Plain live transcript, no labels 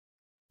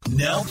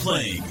Now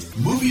playing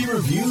movie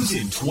reviews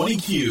in 20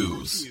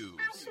 Qs.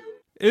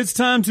 It's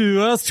time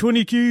to ask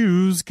 20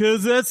 Qs,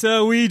 cause that's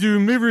how we do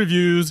movie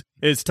reviews.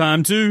 It's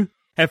time to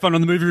have fun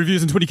on the movie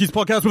reviews in 20 Qs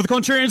podcast with the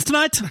Contrarians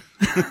tonight.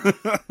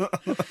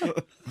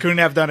 Couldn't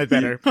have done it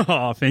better.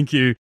 Oh, thank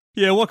you.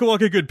 Yeah, waka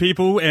waka good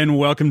people, and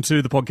welcome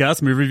to the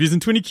podcast Movie Reviews in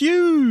 20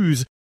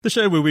 Qs, the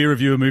show where we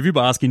review a movie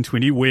by asking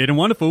 20 weird and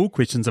wonderful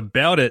questions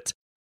about it.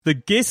 The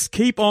guests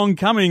keep on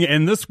coming,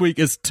 and this week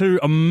is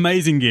two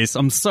amazing guests.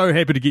 I'm so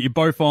happy to get you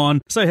both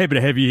on. So happy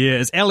to have you here.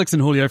 It's Alex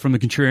and Julio from the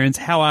Contrarians.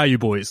 How are you,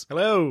 boys?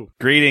 Hello.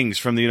 Greetings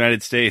from the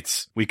United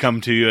States. We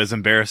come to you as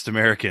embarrassed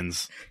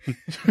Americans. Well,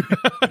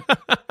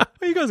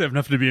 you guys have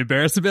nothing to be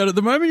embarrassed about at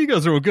the moment. You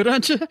guys are all good,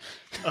 aren't you?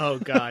 Oh,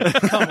 God.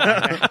 Come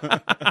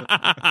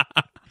on.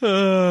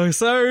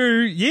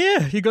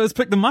 Yeah, you guys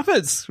picked the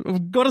Muppets.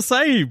 I've got to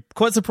say,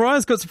 got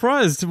surprised.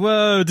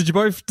 Did you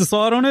both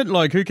decide on it?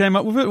 Like, who came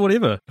up with it?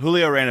 Whatever.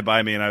 Julio ran it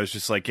by me, and I was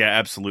just like, yeah,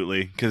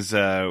 absolutely. Because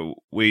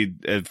we,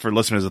 for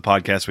listeners of the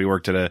podcast, we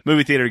worked at a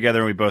movie theater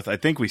together, and I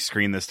think we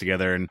screened this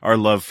together, and our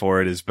love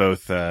for it is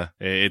both,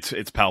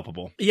 it's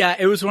palpable. Yeah,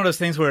 it was one of those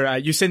things where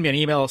you send me an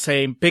email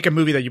saying, pick a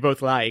movie that you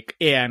both like,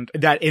 and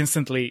that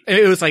instantly,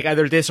 it was like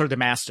either this or The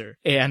Master.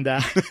 And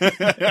this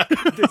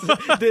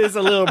is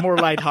a little more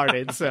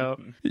lighthearted. So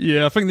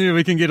yeah, I think that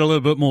we can get a little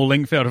bit more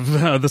length out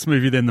of this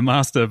movie than The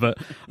Master. But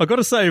I got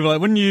to say, like,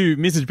 when you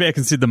messaged back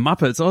and said The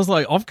Muppets, I was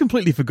like, I've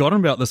completely forgotten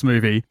about this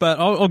movie. But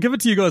I'll give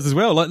it to you guys as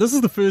well. Like, this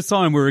is the first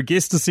time where a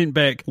guest has sent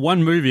back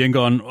one movie and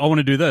gone, I want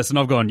to do this, and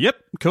I've gone, yep,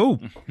 cool,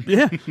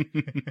 yeah.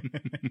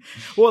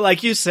 Well,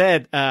 like you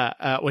said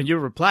when you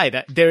replied,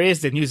 that there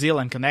is the New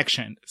Zealand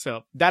connection,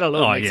 so that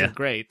alone makes it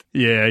great.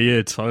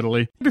 Yeah,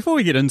 totally. Before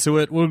we get into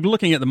it, we're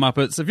looking at The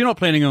Muppets. If you're not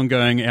planning on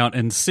going out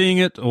and seeing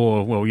it,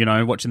 or, well, you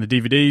know, watching the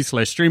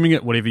DVD/streaming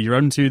it, whatever you're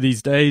into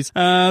these days,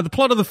 the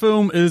plot of the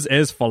film is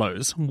as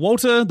follows.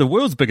 Walter, the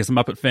world's biggest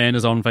Muppet fan,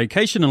 is on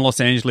vacation in Los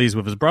Angeles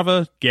with his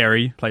brother,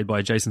 Gary, played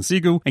by Jason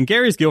Segel, and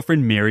Gary's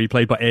girlfriend, Mary,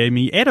 played by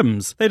Amy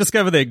Adams. They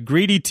discover that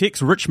greedy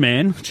Tex rich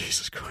man,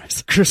 Jesus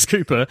Christ, Chris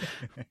Cooper,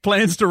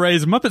 plans to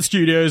raise Muppet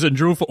Studios and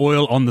drill for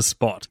oil on the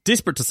spot.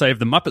 Desperate to save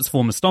the Muppets'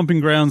 former stomping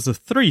grounds, the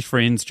three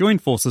friends join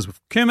forces with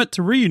Kermit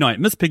to reunite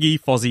Miss Piggy,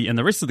 Fozzie, and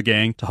the rest of the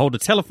gang to hold a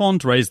telethon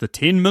to raise the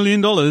 $10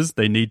 million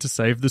they need to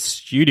save the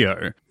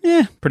studio.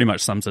 Yeah, pretty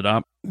much sums it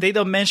up. They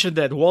don't mention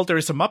that Walter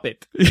is a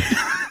Muppet.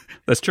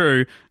 That's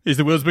true. He's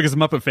the world's biggest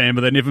Muppet fan,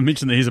 but they never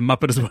mention that he's a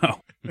Muppet as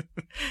well.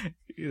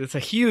 It's a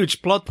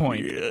huge plot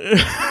point.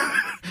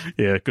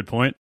 Yeah, good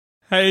point.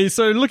 Hey,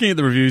 so looking at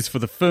the reviews for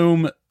the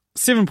film,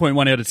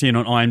 7.1 out of 10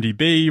 on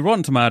IMDb,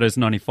 Rotten Tomatoes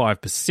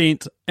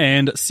 95%,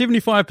 and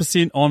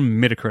 75% on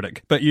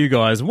Metacritic. But you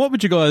guys, what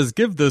would you guys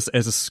give this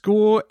as a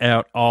score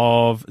out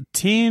of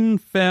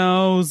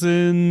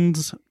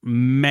 10,000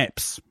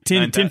 maps?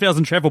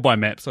 10,000 travel by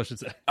maps, I should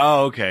say.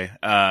 Oh, okay.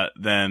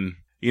 Then,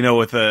 you know,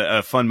 with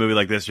a fun movie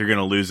like this, you're going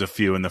to lose a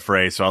few in the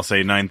fray, so I'll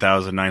say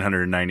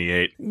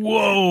 9,998.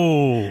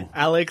 Whoa!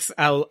 Alex,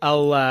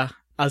 I'll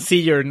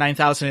see your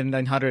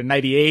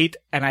 9,998,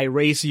 and I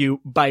raise you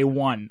by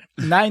 1.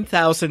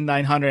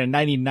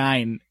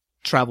 9,999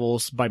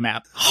 travels by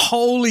map.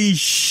 Holy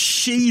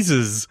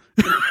Jesus!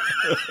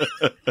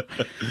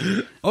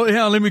 Oh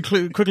yeah, let me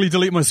quickly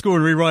delete my score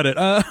and rewrite it.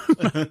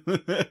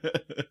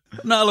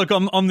 No, look,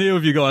 I'm there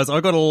with you guys.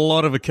 I got a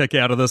lot of a kick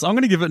out of this. I'm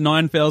going to give it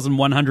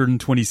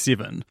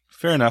 9,127.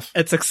 Fair enough.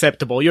 It's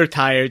acceptable. You're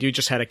tired. You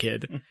just had a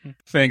kid.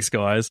 Thanks,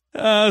 guys.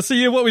 So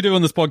yeah, what we do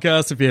on this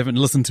podcast, if you haven't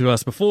listened to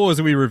us before, is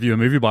we review a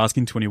movie by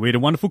asking 20 weird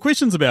and wonderful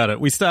questions about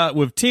it. We start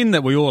with 10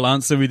 that we all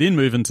answer. We then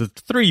move into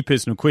 3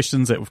 personal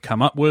questions that we've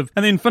come up with,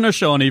 and then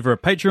finish on either a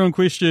Patreon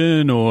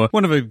question or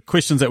one of the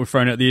questions that we've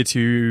thrown out there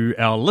to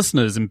our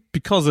listeners. And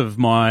because of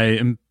my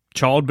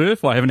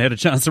childbirth, I haven't had a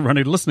chance to run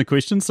a listener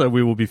question, so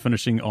we will be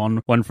finishing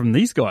on one from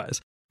these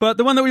guys. But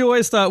the one that we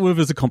always start with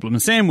is a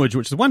compliment sandwich,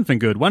 which is one thing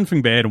good, one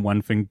thing bad, and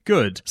one thing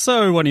good.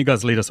 So why don't you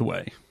guys lead us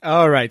away?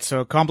 All right,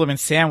 so compliment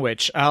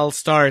sandwich. I'll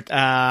start.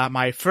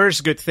 My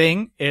first good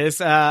thing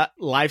is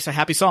Life's a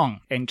Happy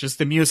Song, and just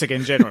the music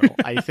in general.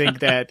 I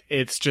think that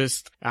it's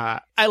just, I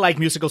like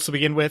musicals to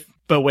begin with,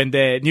 but when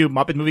the new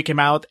Muppet movie came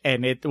out,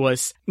 and it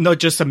was not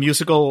just a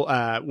musical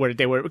where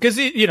they were, because,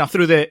 you know,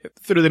 through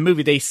the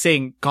movie they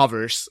sing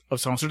covers of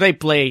songs, or they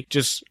play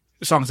just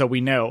songs that we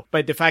know,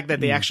 but the fact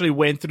that they actually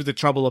went through the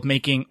trouble of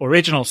making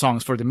original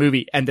songs for the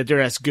movie and that they're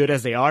as good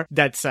as they are,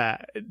 that's a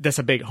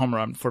big home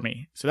run for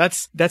me. So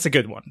that's a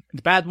good one.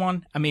 The bad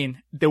one, I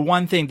mean, the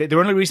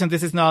only reason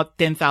this is not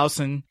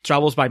 10,000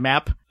 travels by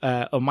map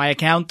on my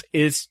account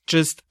is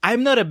just,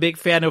 I'm not a big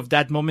fan of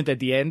that moment at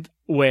the end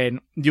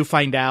when you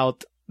find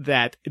out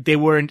that they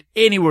weren't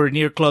anywhere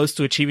near close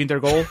to achieving their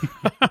goal.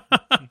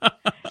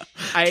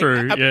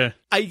 Yeah.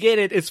 I get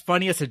it. It's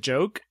funny as a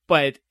joke,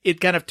 but it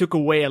kind of took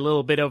away a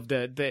little bit of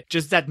the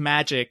just that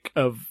magic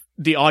of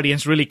the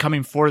audience really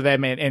coming for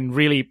them and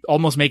really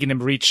almost making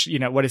them reach,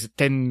 what is it,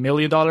 $10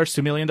 million,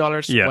 $2 million,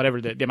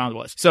 whatever the amount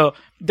was. So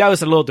that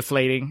was a little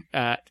deflating.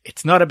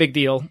 It's not a big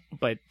deal,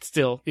 but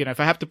still, if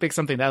I have to pick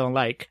something that I don't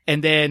like.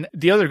 And then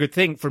the other good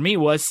thing for me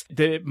was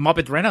the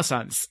Muppet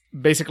Renaissance.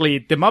 Basically,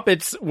 the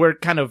Muppets were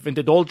kind of in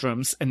the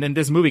doldrums, and then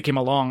this movie came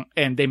along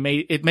and it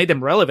made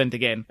them relevant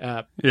again.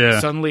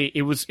 Suddenly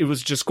it was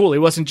just cool. It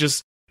wasn't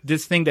just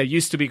this thing that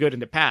used to be good in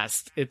the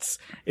past. It's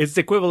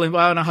the equivalent.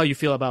 Well, I don't know how you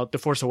feel about The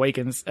Force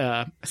Awakens,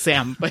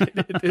 Sam, but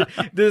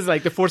this is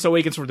like The Force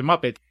Awakens for the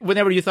Muppet.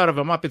 Whenever you thought of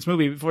a Muppets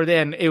movie before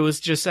then, it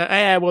was just,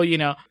 something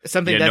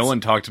that's... no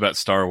one talked about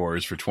Star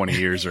Wars for 20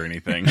 years or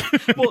anything.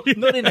 Well,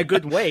 not in a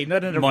good way,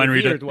 not in a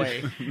weird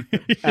way.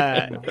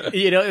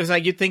 It was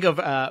like, you think of,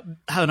 I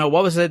don't know,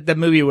 what was it, the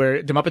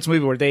Muppets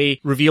movie where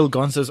they revealed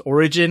Gonzo's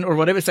origin or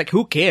whatever? It's like,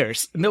 who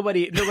cares?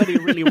 Nobody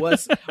really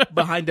was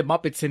behind the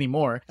Muppets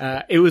anymore.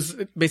 It was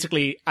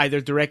basically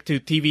either direct to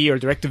TV or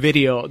direct to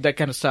video, that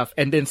kind of stuff.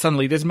 And then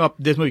suddenly this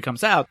movie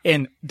comes out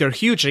and they're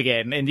huge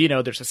again. And,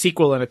 there's a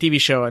sequel and a TV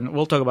show, and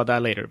we'll talk about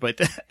that later. But,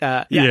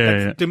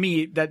 to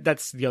me,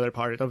 that's the other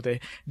part of the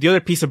other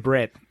piece of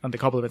bread on the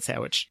compliment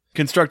sandwich.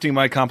 Constructing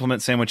my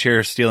compliment sandwich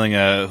here, stealing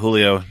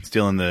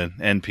the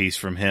end piece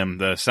from him.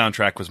 The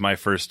soundtrack was my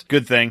first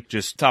good thing,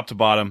 just top to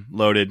bottom,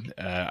 loaded.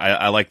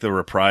 I like the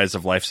reprise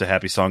of Life's a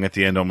Happy Song at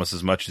the end almost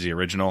as much as the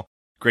original.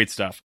 Great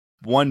stuff.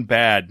 One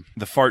bad,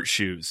 the fart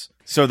shoes.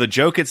 So the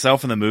joke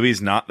itself in the movie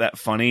is not that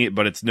funny,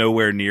 but it's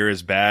nowhere near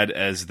as bad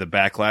as the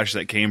backlash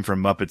that came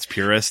from Muppets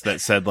purists that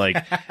said,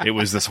 it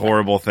was this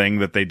horrible thing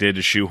that they did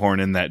to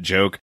shoehorn in that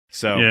joke.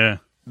 So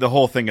the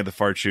whole thing of the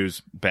fart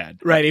shoes, bad.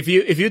 Right. If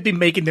you'd been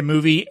making the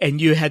movie and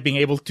you had been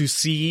able to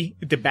see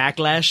the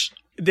backlash,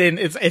 then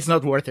it's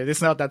not worth it.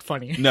 It's not that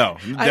funny. No,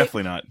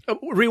 definitely not.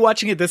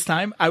 Rewatching it this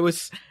time,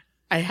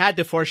 I had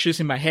the four shoes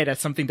in my head as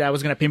something that I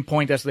was going to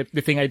pinpoint as the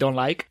thing I don't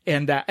like.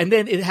 And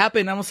then it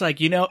happened. I was like,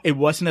 it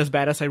wasn't as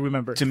bad as I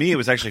remember. To me, it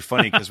was actually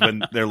funny because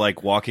when they're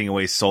walking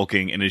away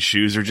sulking and his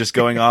shoes are just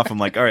going off, I'm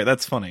like, all right,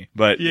 that's funny.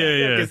 But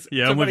yeah,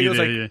 I'm with you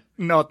there,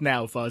 not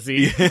now,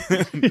 Fuzzy.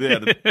 Just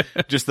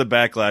the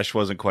backlash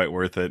wasn't quite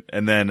worth it.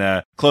 And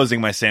then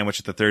closing my sandwich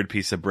with the third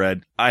piece of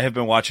bread. I have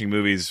been watching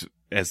movies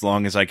as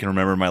long as I can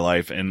remember in my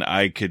life, and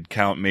I could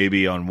count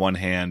maybe on one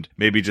hand,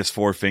 maybe just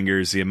 4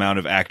 fingers, the amount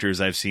of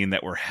actors I've seen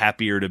that were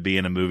happier to be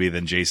in a movie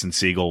than Jason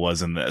Segel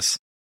was in this.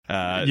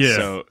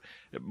 So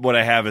what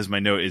I have as my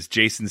note is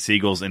Jason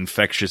Segel's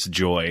infectious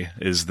joy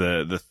is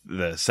the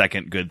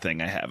second good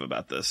thing I have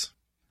about this.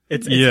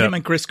 It's him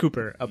and Chris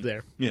Cooper up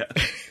there. Yeah.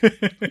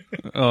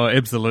 Oh,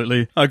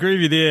 absolutely. I agree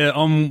with you there.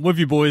 I'm with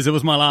you, boys. It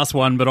was my last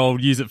one, but I'll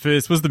use it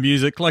first. Was the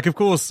music. Of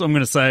course, I'm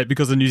going to say it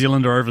because a New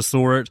Zealander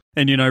oversaw it.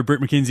 And, Brett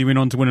McKenzie went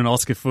on to win an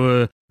Oscar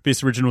for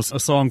Best Original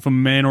Song for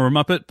Man or a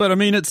Muppet. But, I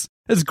mean, it's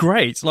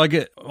great.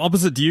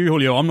 Opposite to you,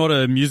 Julio, I'm not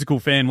a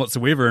musical fan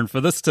whatsoever. And for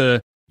this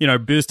to,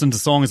 burst into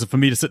song is for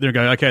me to sit there and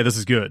go, okay, this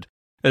is good.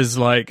 Is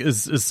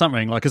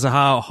something, is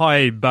a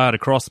high bar to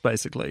cross,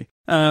 basically.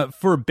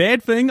 For a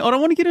bad thing, I don't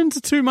want to get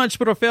into too much,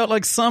 but I felt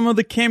like some of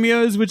the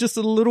cameos were just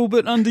a little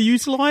bit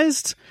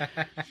underutilized.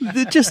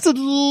 They're just a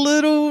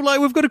little,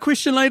 we've got a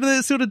question later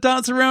that sort of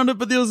darts around it,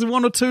 but there was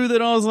 1 or 2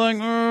 that I was like,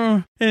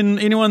 and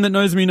anyone that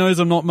knows me knows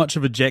I'm not much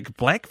of a Jack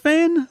Black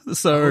fan,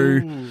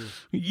 so,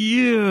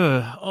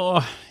 yeah.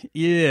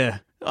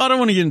 I don't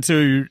want to get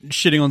into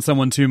shitting on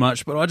someone too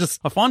much, but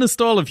I find his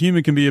style of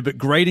humor can be a bit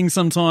grating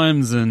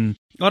sometimes, and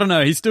I don't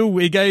know,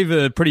 he gave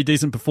a pretty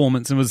decent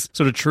performance and was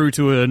sort of true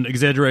to an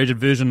exaggerated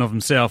version of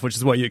himself, which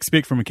is what you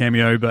expect from a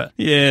cameo, but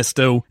yeah,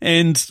 still.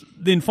 And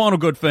then final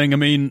good thing, I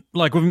mean,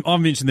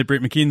 I've mentioned that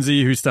Brett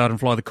McKenzie, who starred in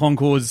Fly the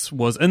Conchords,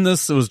 was in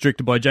this. It was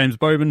directed by James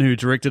Bobin, who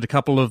directed a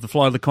couple of the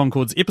Fly the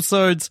Conchords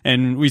episodes,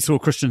 and we saw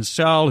Christian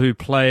Schall, who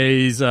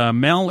plays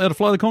Mal out of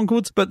Fly the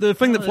Conchords. But the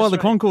thing that Fly the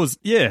Conchords,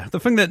 the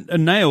thing that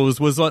nails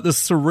was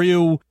this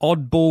surreal,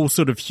 oddball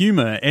sort of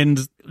humor,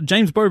 and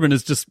James Bobin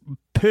is just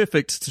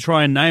perfect to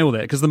try and nail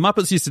that, because the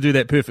Muppets used to do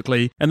that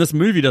perfectly, and this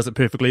movie does it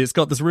perfectly. It's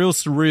got this real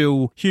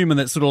surreal humor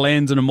that sort of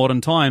lands in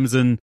modern times,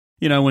 and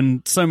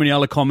when so many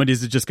other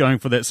comedies are just going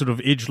for that sort of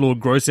edgelord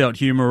gross-out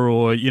humor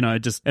or,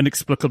 just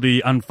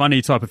inexplicably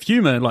unfunny type of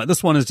humor,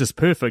 this one is just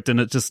perfect, and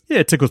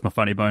it tickles my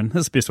funny bone.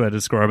 That's the best way to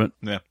describe it.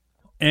 Yeah.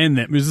 And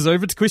that moves us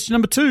over to question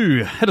number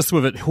 2. Hit us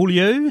with it,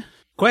 Julio.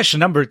 Question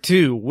number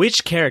 2.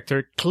 Which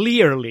character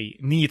clearly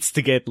needs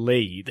to get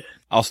laid?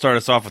 I'll start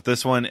us off with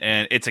this one,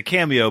 and it's a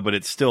cameo, but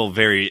it's still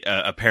very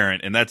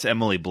apparent, and that's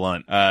Emily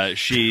Blunt.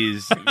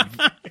 She's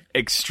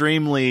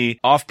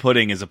extremely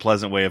off-putting is a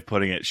pleasant way of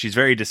putting it. She's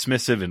very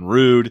dismissive and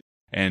rude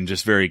and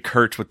just very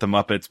curt with the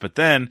Muppets, but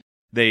then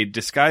they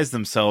disguise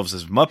themselves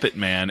as Muppet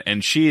Man,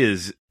 and she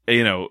is,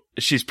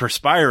 she's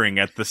perspiring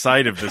at the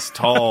sight of this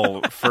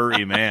tall,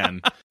 furry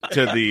man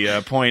to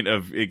the point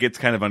of it gets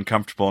kind of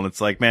uncomfortable. And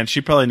it's like, man,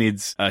 she probably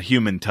needs a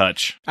human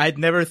touch. I'd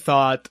never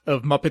thought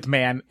of Muppet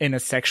Man in a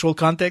sexual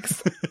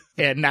context.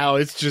 And now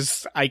it's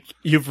just,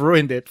 you've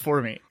ruined it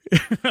for me.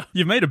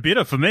 You made it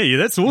better for me.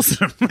 That's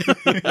awesome.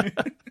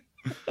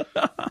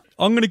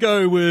 I'm going to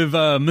go with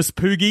Miss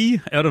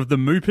Poogie out of the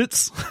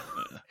Muppets.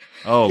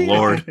 Oh,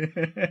 Lord.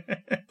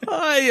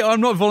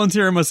 I'm not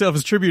volunteering myself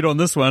as tribute on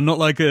this one, not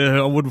like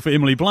I would for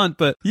Emily Blunt,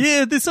 but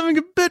yeah, there's something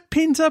a bit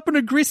pent up and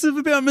aggressive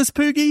about Miss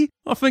Poogie.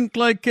 I think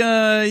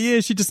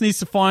she just needs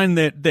to find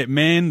that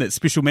man, that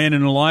special man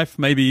in her life,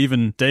 maybe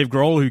even Dave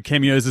Grohl, who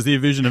cameos as their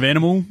version of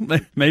Animal.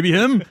 Maybe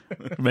him.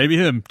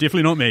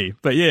 Definitely not me.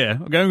 But yeah,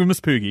 I'm going with Miss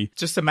Poogie.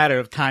 Just a matter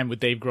of time with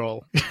Dave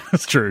Grohl.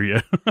 That's true,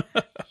 yeah.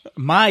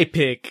 My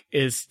pick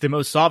is the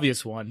most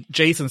obvious one,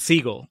 Jason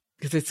Segel,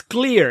 because it's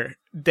clear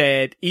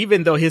that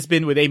even though he's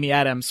been with Amy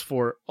Adams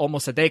for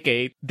almost a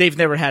decade, they've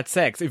never had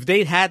sex. If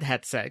they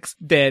had sex,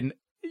 then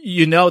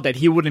you know that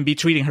he wouldn't be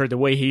treating her the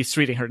way he's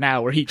treating her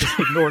now, where he just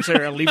ignores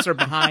her and leaves her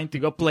behind to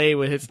go play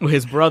with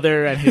his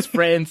brother and his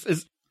friends.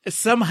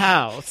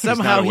 Somehow he's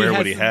not aware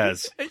what he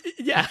has.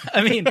 Yeah,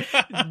 I mean,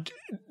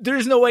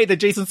 there's no way that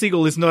Jason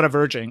Segel is not a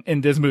virgin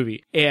in this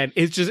movie, and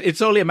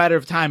it's only a matter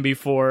of time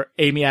before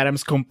Amy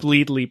Adams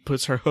completely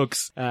puts her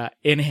hooks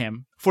in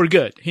him for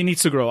good. He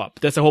needs to grow up.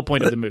 That's the whole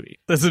point of the movie.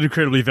 That's an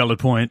incredibly valid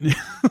point.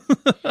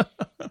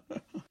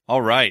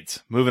 All right,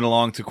 moving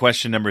along to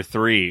question number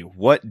 3.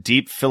 What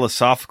deep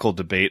philosophical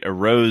debate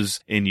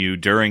arose in you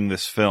during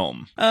this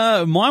film?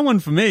 My one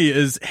for me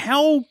is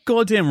how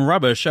goddamn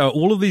rubbish are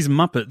all of these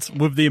Muppets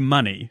with their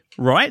money,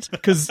 right?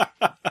 Because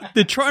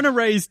they're trying to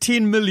raise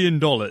 $10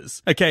 million.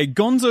 Okay,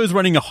 Gonzo's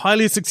running a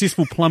highly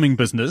successful plumbing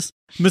business.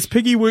 Miss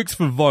Piggy works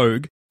for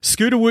Vogue.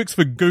 Scooter works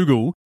for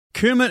Google.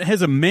 Kermit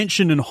has a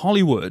mansion in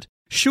Hollywood.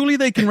 Surely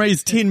they can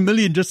raise $10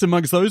 million just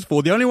amongst those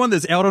four. The only one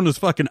that's out on his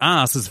fucking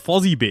ass is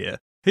Fozzie Bear.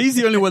 He's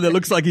the only one that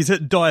looks like he's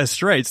hit dire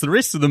straits. The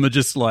rest of them are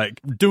just like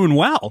doing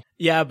well.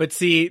 Yeah, but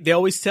see, they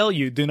always tell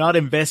you, do not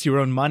invest your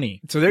own money.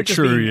 So they're just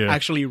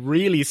actually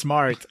really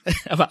smart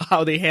about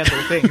how they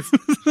handle things.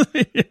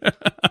 Yeah.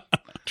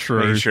 True.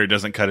 Making sure it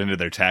doesn't cut into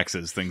their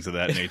taxes, things of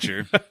that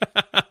nature.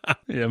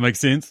 Yeah, makes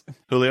sense.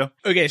 Julio?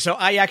 Okay, so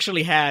I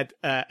actually had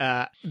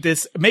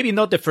this, maybe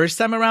not the first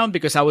time around,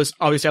 because I was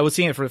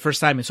seeing it for the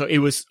first time, and so it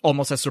was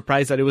almost a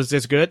surprise that it was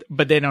this good.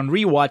 But then on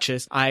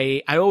rewatches,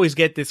 I always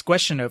get this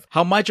question of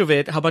how much of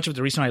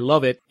the reason I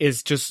love it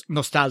is just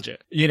nostalgia.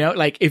 You know,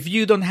 like if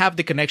you don't have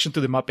the connection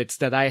to the Muppets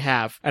that I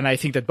have, and I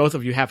think that both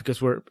of you have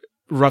because we're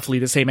roughly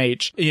the same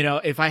age. You know,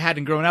 if I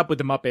hadn't grown up with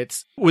the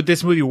Muppets, would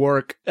this movie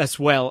work as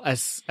well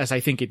as I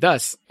think it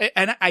does?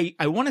 And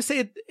I want to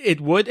say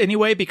it would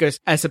anyway, because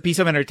as a piece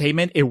of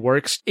entertainment, it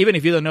works. Even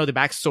if you don't know the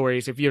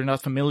backstories, if you're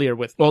not familiar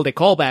with all the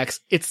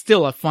callbacks, it's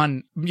still a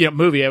fun,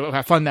 movie,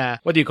 a fun,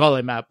 what do you call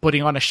it?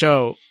 Putting on a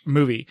show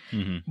movie.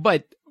 Mm-hmm.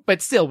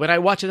 But still, when I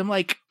watch it, I'm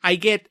like, I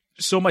get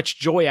so much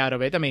joy out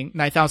of it. I mean,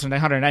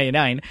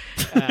 9,999,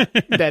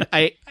 that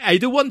I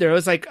do wonder. I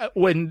was like,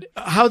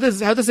 how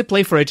does it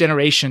play for a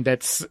generation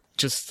that's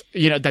just,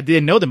 that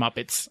didn't know the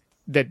Muppets,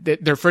 that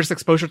their first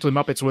exposure to the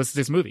Muppets was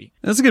this movie?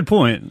 That's a good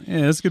point.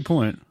 Yeah, that's a good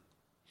point.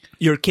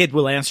 Your kid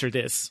will answer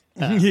this.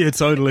 Yeah,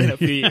 totally. In a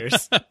few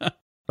years.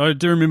 I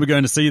do remember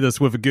going to see this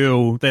with a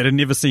girl that had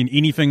never seen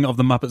anything of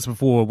the Muppets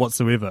before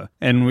whatsoever.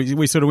 And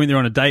we sort of went there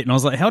on a date, and I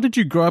was like, how did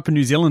you grow up in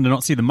New Zealand and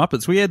not see the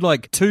Muppets? We had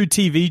like 2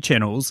 TV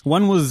channels.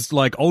 One was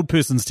like old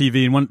person's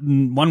TV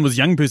and one was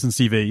young person's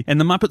TV. And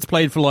the Muppets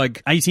played for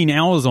like 18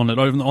 hours on it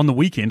on the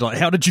weekend. Like,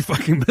 how did you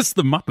fucking miss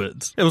the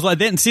Muppets? It was like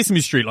that and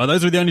Sesame Street. Like,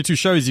 those were the only 2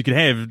 shows you could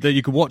have that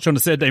you could watch on a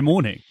Saturday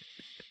morning.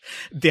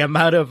 The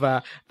amount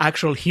of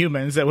actual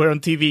humans that were on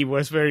TV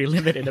was very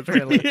limited,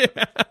 apparently.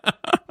 Yeah.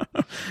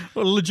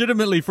 Well,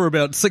 legitimately, for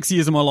about 6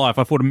 years of my life,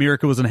 I thought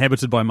America was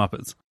inhabited by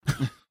Muppets.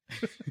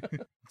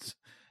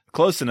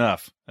 Close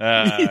enough.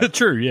 Yeah,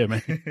 true, yeah,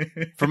 man.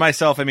 For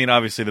myself, I mean,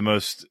 obviously the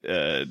most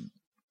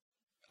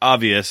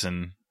obvious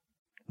and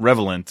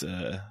relevant,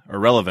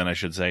 I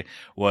should say,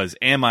 was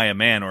am I a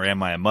man or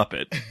am I a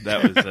Muppet?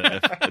 That was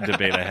a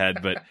debate I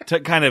had. But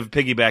kind of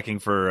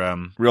piggybacking for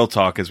real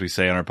talk, as we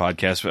say on our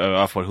podcast,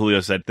 off what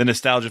Julio said, the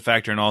nostalgia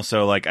factor, and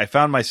also like I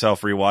found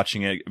myself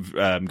rewatching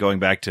it, going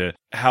back to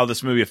how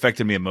this movie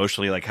affected me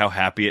emotionally, like how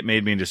happy it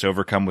made me and just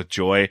overcome with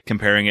joy,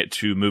 comparing it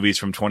to movies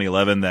from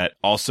 2011 that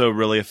also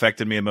really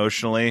affected me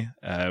emotionally,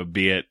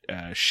 be it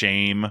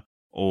Shame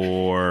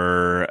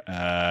or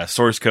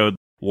Source Code,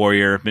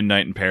 Warrior,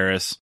 Midnight in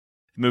Paris.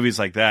 Movies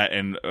like that,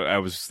 and I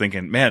was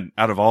thinking, man,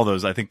 out of all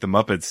those, I think the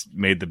Muppets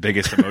made the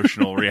biggest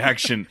emotional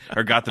reaction,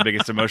 or got the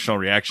biggest emotional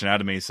reaction out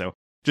of me. So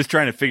just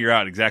trying to figure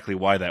out exactly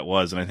why that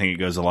was, and I think it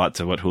goes a lot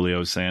to what Julio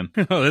was saying.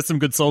 Oh, that's some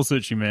good soul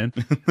searching, man.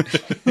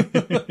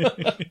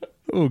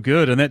 Oh,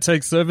 good. And that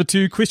takes over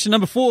to question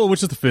number 4,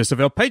 which is the first of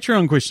our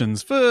Patreon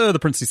questions. For the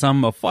princely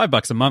sum of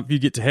 $5 a month, you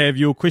get to have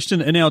your question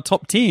in our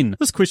top 10.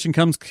 This question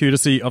comes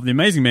courtesy of the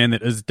amazing man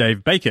that is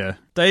Dave Baker.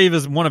 Dave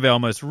is one of our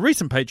most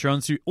recent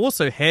Patreons who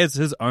also has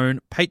his own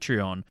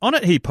Patreon. On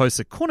it, he posts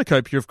a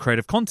cornucopia of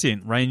creative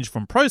content, range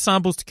from pro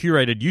samples to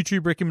curated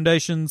YouTube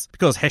recommendations,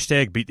 because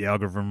hashtag beat the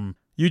algorithm.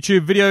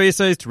 YouTube video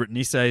essays to written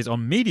essays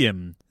on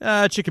Medium.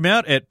 Check him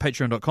out at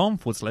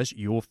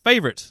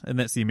patreon.com/yourfavorite. And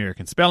that's the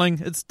American spelling.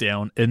 It's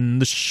down in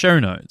the show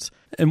notes.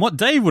 And what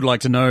Dave would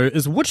like to know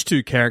is which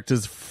two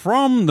characters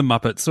from the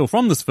Muppets or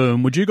from this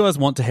film would you guys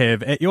want to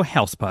have at your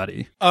house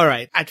party? All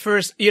right. At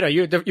first,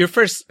 your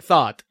first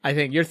thought, I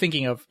think you're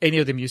thinking of any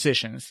of the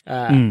musicians,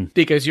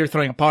 because you're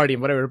throwing a party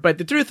and whatever. But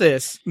the truth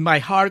is, my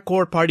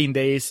hardcore partying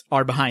days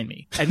are behind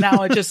me. And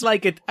now I just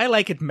like it. I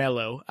like it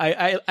mellow.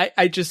 I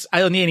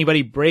don't need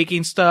anybody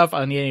breaking stuff. I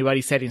don't need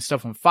anybody setting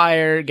stuff on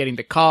fire, getting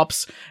the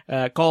cops,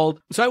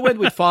 called. So I went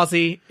with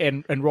Fozzie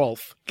and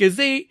Rolf. Because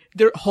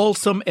they're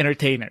wholesome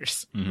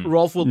entertainers. Mm-hmm.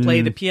 Rolf will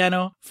play the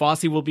piano.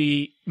 Fozzie will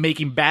be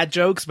making bad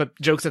jokes, but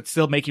jokes that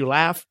still make you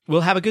laugh.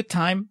 We'll have a good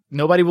time.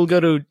 Nobody will go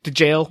to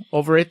jail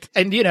over it.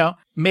 And,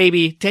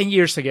 maybe 10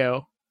 years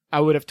ago, I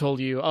would have told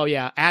you, oh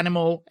yeah,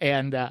 Animal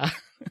and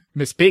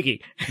Miss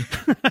Piggy.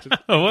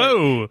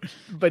 Whoa.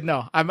 But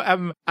no,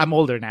 I'm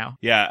older now.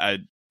 Yeah,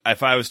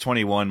 if I was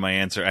 21, my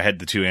answer, I had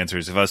the two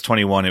answers. If I was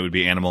 21, it would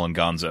be Animal and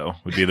Gonzo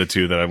would be the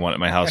two that I want at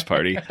my house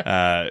party.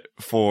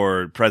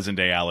 For present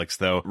day Alex,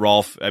 though,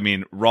 Rolf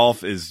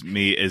is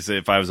me as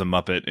if I was a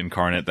Muppet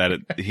incarnate.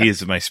 He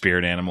is my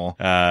spirit animal.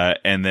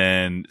 And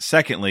then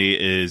secondly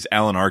is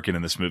Alan Arkin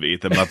in this movie,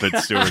 the Muppet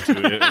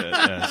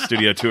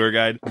studio tour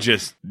guide.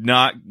 Just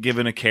not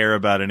giving a care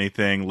about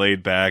anything,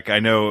 laid back. I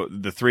know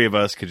the three of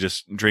us could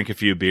just drink a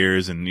few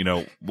beers and,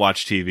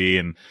 watch TV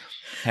and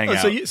hang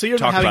out. So you're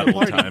talk not having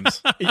about a old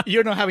times.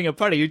 You're not having a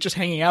party. You're just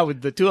hanging out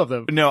with the two of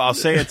them. No, I'll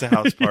say it's a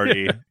house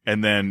party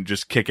and then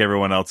just kick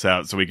everyone else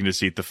out so we can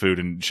just eat the food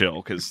and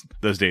chill because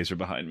those days are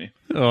behind me.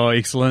 Oh,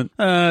 excellent.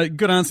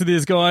 Good answer there,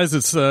 guys.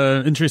 It's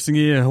interesting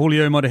here.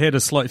 Julio might have had a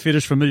slight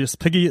fetish for Miss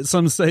Piggy at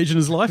some stage in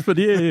his life, but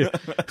yeah.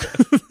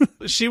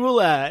 She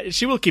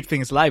will keep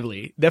things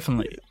lively,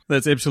 definitely.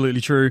 That's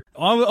absolutely true.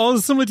 I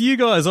was similar to you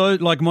guys.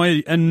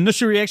 My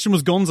initial reaction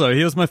was Gonzo.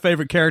 He was my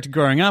favorite character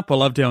growing up. I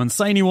loved how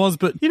insane he was,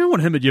 but you don't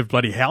want him at your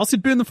bloody house.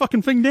 He'd burn the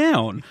fucking thing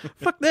down.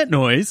 Fuck that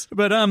noise.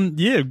 But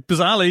yeah,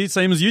 bizarrely,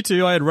 same as you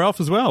two, I had Ralph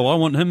as well. I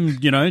want him,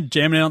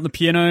 jamming out on the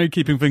piano,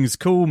 keeping things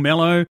cool,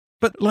 mellow.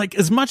 But,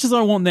 as much as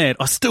I want that,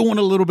 I still want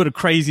a little bit of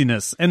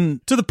craziness.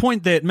 And to the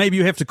point that maybe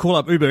you have to call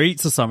up Uber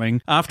Eats or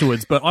something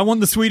afterwards, but I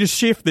want the Swedish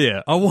chef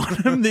there. I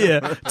want him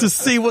there to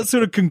see what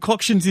sort of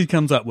concoctions he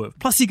comes up with.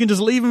 Plus, you can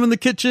just leave him in the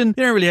kitchen.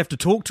 You don't really have to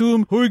talk to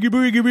him. Hoogie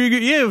boogie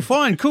boogie. Yeah,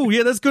 fine, cool.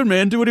 Yeah, that's good,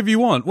 man. Do whatever you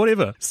want.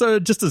 Whatever. So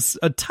just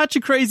a touch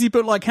of crazy,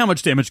 but, how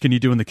much damage can you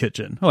do in the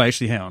kitchen? Oh,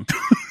 actually, hang on.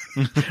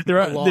 There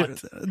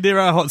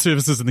are hot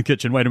surfaces in the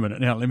kitchen. Wait a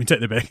minute. Now, let me take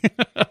that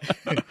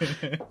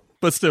back.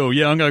 But still,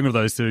 yeah, I'm going with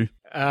those two.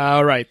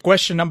 All right.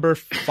 Question number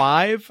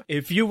 5.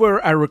 If you were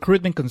a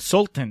recruitment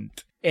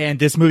consultant and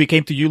this movie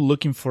came to you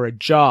looking for a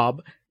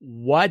job,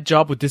 what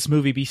job would this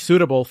movie be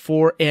suitable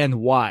for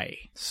and why?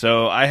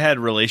 So I had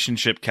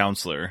relationship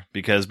counselor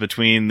because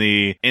between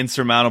the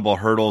insurmountable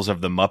hurdles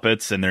of the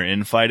Muppets and their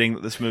infighting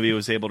that this movie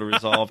was able to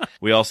resolve,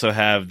 we also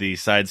have the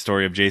side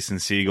story of Jason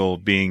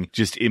Segel being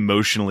just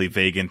emotionally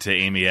vacant to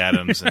Amy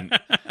Adams. And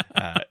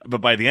but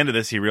by the end of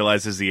this, he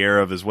realizes the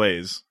error of his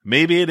ways.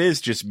 Maybe it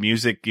is just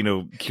music,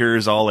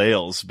 cures all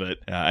ails, but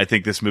I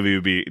think this movie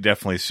would be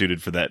definitely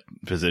suited for that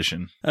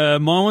position. My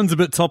one's a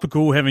bit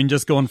topical, having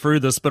just gone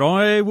through this, but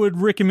I would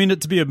recommend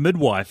it to be a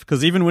midwife,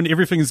 because even when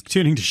everything's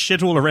turning to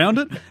shit all around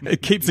it,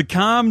 it keeps a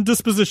calm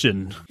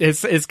disposition.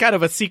 It's kind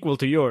of a sequel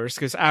to yours,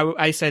 because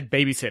I said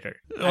babysitter.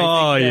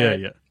 Oh,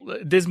 yeah.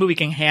 This movie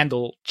can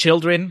handle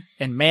children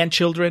and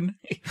man-children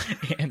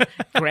and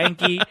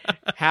cranky,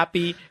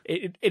 happy.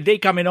 They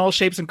come in all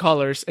shapes and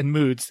colors and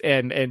moods,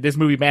 and this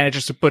movie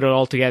manages to put it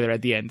all together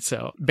at the end.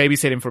 So,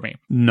 babysitting for me.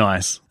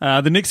 Nice.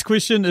 The next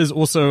question is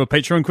also a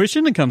Patreon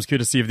question. It comes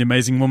courtesy of the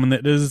amazing woman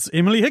that is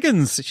Emily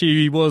Higgins.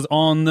 She was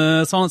on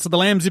the Silence of the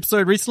Lambs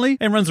episode recently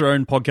and runs her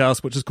own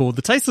podcast, which is called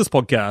The Tasteless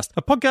Podcast,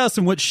 a podcast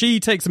in which she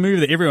takes a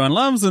movie that everyone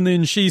loves and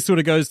then she sort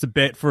of goes to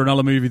bat for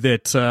another movie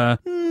that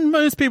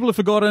most people have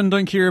forgotten,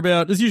 don't care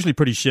about, is usually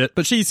pretty shit,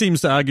 but she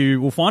seems to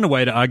argue, or find a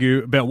way to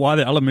argue, about why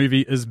the other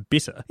movie is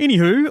better.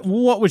 Anywho,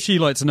 what would she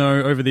like to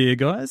know over there,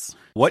 guys?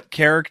 What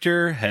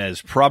character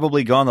has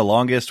probably gone the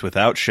longest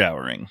without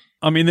showering?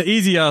 I mean, the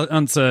easy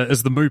answer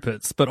is the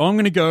Muppets, but I'm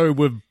going to go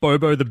with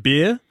Bobo the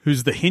Bear,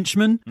 who's the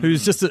henchman,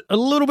 who's just a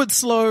little bit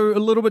slow, a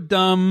little bit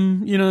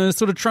dumb,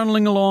 sort of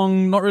trundling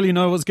along, not really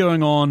know what's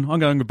going on. I'm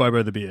going with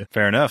Bobo the Bear.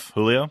 Fair enough.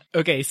 Julio?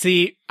 Okay,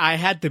 see, I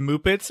had the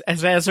Muppets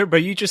as an answer,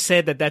 but you just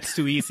said that that's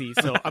too easy,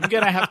 so I'm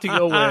going to have to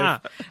go with,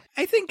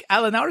 I think,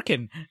 Alan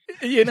Arkin.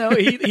 He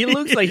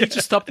looks like he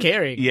just stopped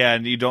caring. Yeah,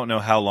 and you don't know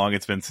how long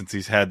it's been since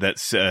he's had that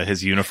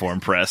his uniform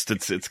pressed.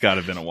 It's got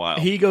to have been a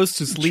while. He goes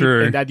to sleep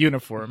in that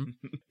uniform.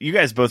 You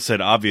guys both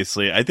said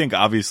obviously. I think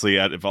obviously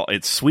out of all,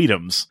 it's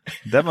Sweetums.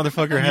 That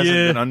motherfucker hasn't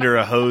been under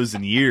a hose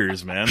in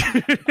years, man.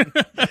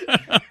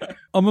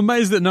 I'm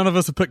amazed that none of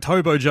us have picked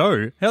Hobo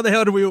Joe. How the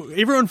hell do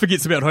we... Everyone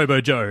forgets about Hobo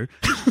Joe.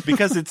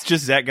 Because it's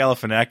just Zach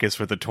Galifianakis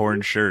with a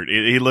torn shirt.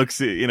 He looks,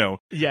 Yeah,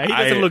 he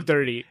doesn't look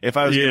dirty. If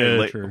I was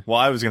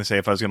I was going to say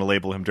if I was going to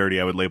label him dirty,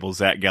 I would label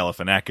Zach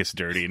Galifianakis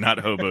dirty, not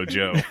Hobo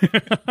Joe.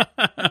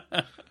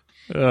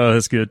 Oh,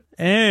 that's good.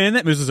 And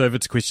that moves us over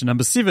to question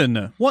number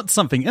 7. What's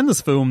something in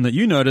this film that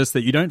you noticed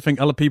that you don't think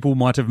other people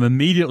might have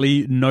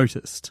immediately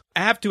noticed?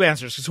 I have two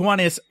answers. Because one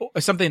is,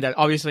 something that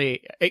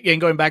obviously, again,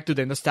 going back to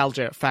the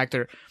nostalgia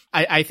factor,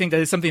 I think that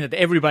it's something that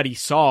everybody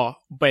saw,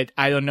 but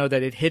I don't know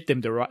that it hit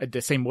them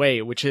the same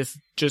way, which is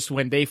just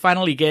when they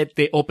finally get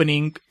the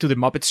opening to the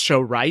Muppets show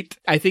right.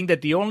 I think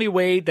that the only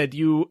way that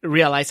you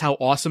realize how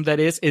awesome that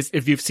is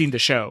if you've seen the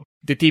show.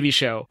 The TV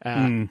show,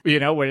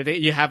 where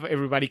you have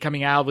everybody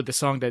coming out with the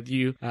song that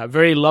you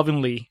very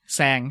lovingly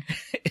sang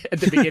at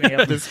the beginning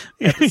of this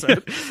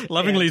episode.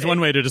 Lovingly is one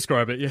way to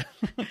describe it,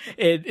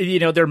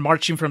 yeah. They're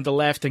marching from the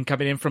left and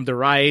coming in from the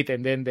right,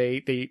 and then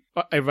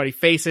everybody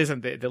faces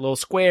and the little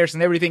squares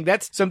and everything.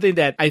 That's something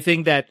that I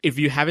think that if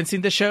you haven't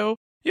seen the show,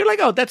 you're like,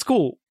 oh, that's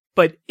cool.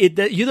 But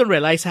you don't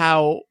realize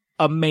how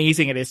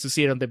amazing it is to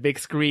see it on the big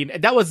screen.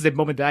 That was the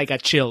moment that I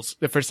got chills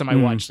the first time I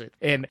watched it.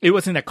 And it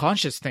wasn't a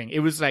conscious thing. It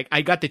was like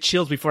I got the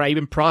chills before I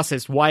even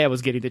processed why I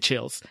was getting the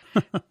chills.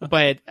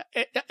 But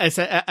as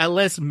a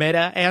less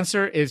meta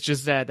answer is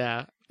just that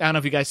I don't know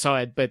if you guys saw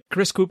it, but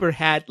Chris Cooper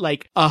had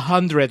like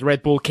 100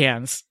 Red Bull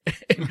cans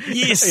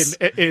yes.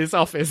 in his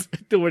office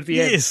towards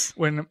the end.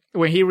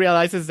 When he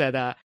realizes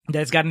that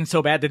it's gotten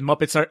so bad that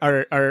Muppets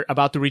are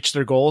about to reach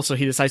their goal, so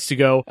he decides to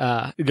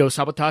go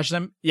sabotage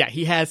them. Yeah,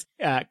 he has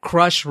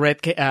crushed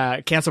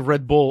cans of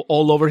Red Bull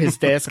all over his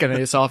desk and in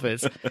his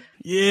office.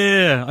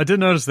 Yeah, I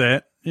did notice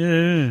that.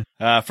 Yeah.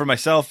 For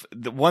myself,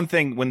 the one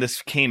thing when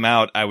this came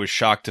out, I was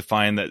shocked to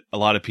find that a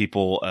lot of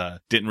people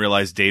didn't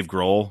realize Dave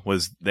Grohl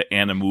was the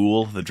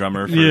animal, the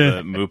drummer for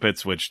the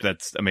Muppets, which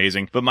that's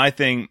amazing. But my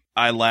thing,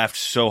 I laughed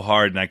so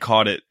hard, and I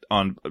caught it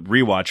on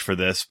rewatch for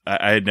this.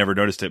 I had never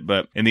noticed it,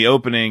 but in the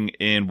opening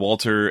in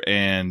Walter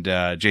and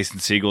Jason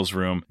Segel's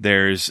room,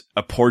 there's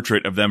a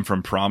portrait of them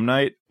from prom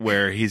night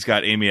where he's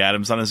got Amy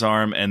Adams on his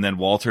arm, and then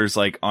Walter's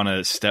like on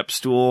a step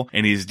stool,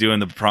 and he's doing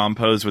the prom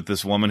pose with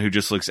this woman who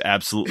just looks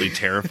absolutely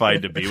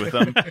terrified to be with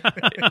him.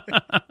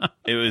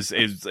 It was,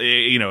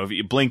 if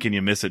you blink and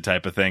you miss it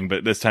type of thing,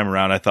 but this time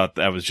around, I thought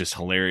that was just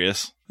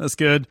hilarious. That's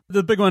good.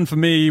 The big one for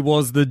me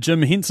was the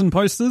Jim Henson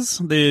posters.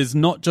 There's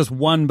not just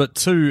one, but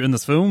two in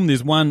this film.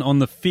 There's one on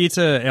the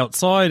theatre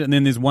outside, and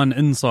then there's one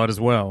inside as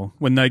well,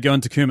 when they go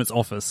into Kermit's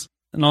office.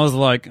 And I was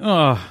like,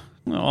 oh,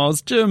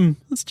 it's Jim.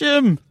 It's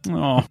Jim.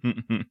 Oh.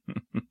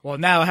 Well,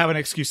 now I have an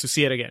excuse to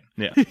see it again.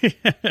 Yeah.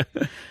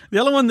 The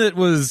other one that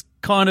was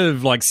kind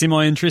of like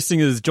semi-interesting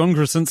is John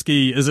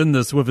Krasinski is in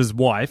this with his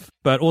wife,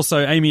 but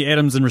also Amy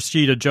Adams and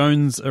Rashida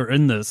Jones are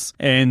in this,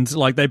 and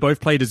like they both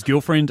played his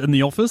girlfriend in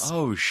The Office.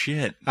 Oh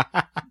shit.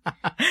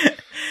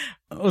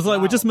 I was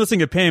like, we're just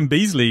missing a Pam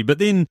Beesly. But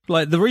then,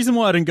 like, the reason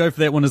why I didn't go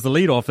for that one as the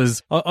lead-off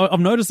is I've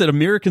noticed that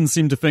Americans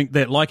seem to think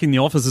that liking The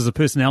Office is a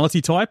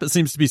personality type. It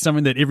seems to be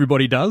something that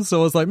everybody does.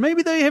 So I was like,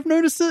 maybe they have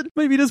noticed it.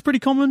 Maybe it is pretty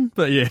common.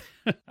 But yeah.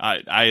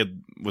 I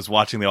was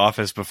watching The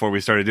Office before we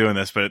started doing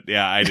this, but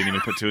yeah, I didn't even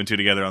put two and two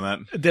together on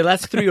that. The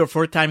last 3 or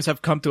 4 times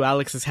I've come to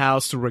Alex's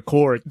house to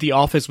record, The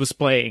Office was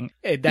playing.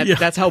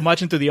 That's how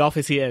much into The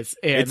Office he is.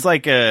 And it's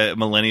like a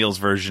millennials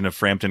version of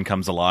Frampton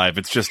Comes Alive.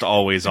 It's just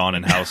always on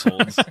in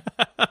households.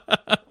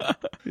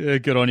 Yeah,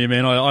 good on you,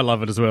 man. I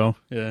love it as well.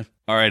 Yeah.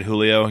 All right,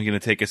 Julio, you going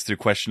to take us through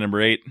question number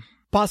 8?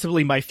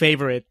 Possibly my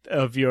favorite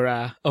of your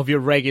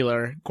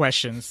regular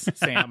questions,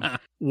 Sam.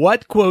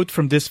 What quote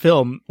from this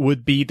film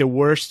would be the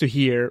worst to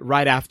hear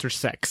right after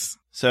sex?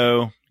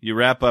 So you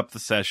wrap up the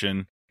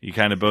session. You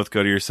kind of both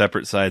go to your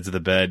separate sides of the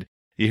bed.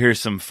 You hear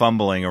some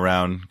fumbling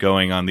around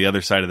going on the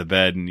other side of the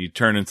bed, and you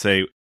turn and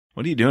say,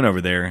 "What are you doing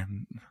over there?"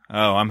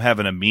 "Oh, I'm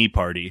having a me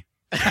party."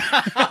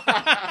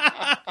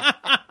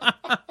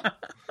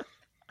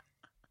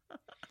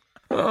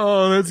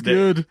 Oh, that's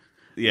good.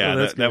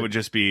 Yeah, that would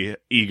just be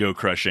ego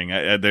crushing.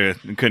 There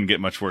couldn't get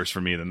much worse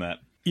for me than that.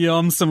 Yeah,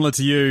 I'm similar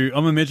to you.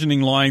 I'm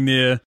imagining lying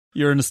there.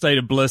 You're in a state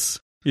of bliss.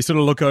 You sort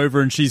of look over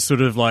and she's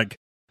sort of like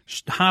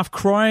half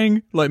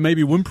crying, like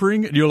maybe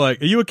whimpering. And you're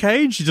like, "Are you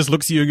okay?" And she just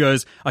looks at you and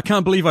goes, "I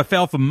can't believe I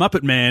fell for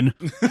Muppet Man."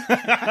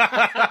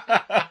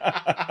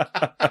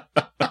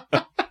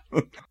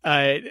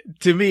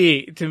 To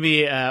me,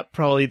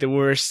 probably the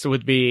worst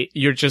would be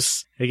you're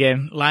just,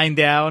 again, lying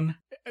down.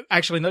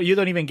 Actually, no, you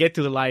don't even get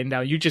to the lying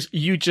down. You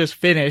just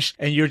finish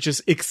and you're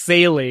just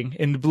exhaling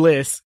in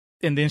bliss.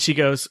 And then she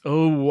goes,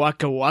 "Oh,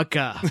 waka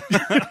waka."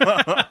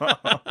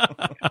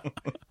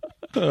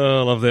 Oh,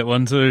 I love that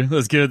one too.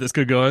 That's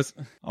good, guys.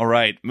 All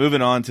right,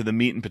 moving on to the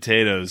meat and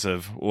potatoes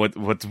of what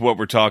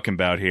we're talking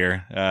about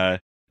here.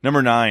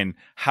 Number 9,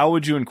 how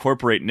would you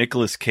incorporate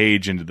Nicolas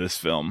Cage into this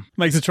film?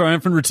 Makes a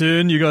triumphant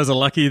return. You guys are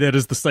lucky that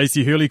is the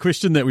Stacey Hurley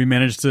question that we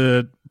managed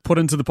to put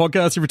into the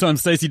podcast every time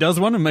Stacey does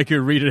one and make her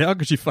read it out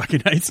because she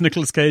fucking hates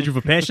Nicolas Cage with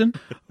a passion.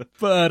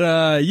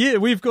 But yeah,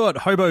 we've got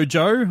Hobo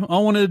Joe. I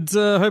wanted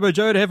Hobo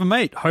Joe to have a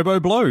mate, Hobo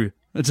Blow.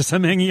 It's just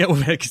him hanging out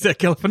with Zach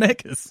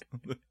Galifianakis.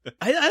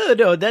 I don't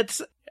know.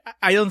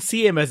 I don't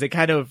see him as the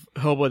kind of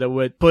hobo that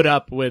would put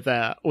up with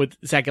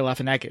Zach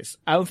Galifianakis.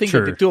 I don't think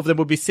that the two of them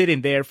would be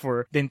sitting there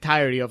for the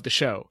entirety of the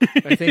show.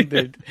 I think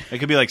that it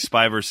could be like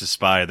Spy versus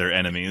Spy. They're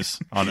enemies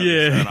on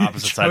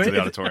opposite sides of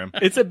the auditorium.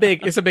 It's a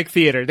big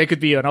theater. They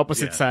could be on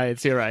opposite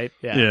sides. You're right.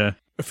 Yeah.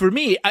 For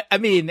me, I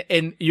mean,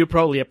 and you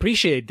probably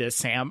appreciate this,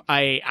 Sam,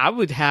 I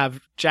would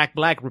have Jack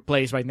Black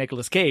replaced by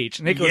Nicolas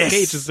Cage. Nicolas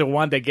Cage is the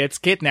one that gets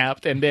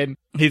kidnapped, and then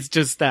he's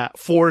just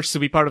forced to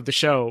be part of the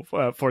show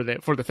for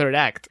the third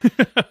act.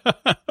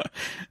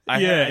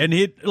 And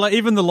he like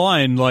even the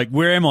line like,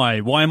 "Where am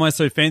I? Why am I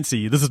so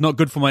fancy? This is not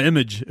good for my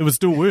image." It would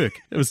still work.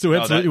 It would still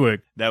absolutely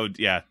work. That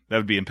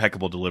would be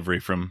impeccable delivery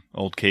from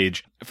old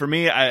Cage. For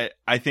me,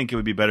 I think it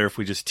would be better if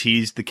we just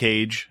teased the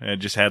Cage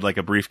and just had like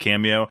a brief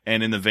cameo.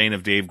 And in the vein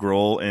of Dave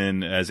Grohl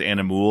and as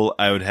Anna Moole,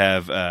 I would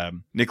have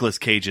Nicolas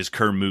Cage as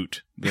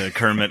Kermit, the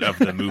Kermit of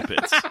the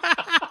Muppets.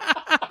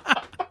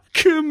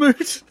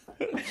 Kermit.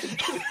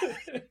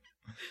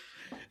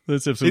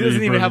 That's absolutely He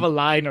doesn't even brilliant. have a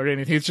line or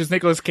anything. It's just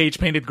Nicolas Cage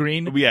painted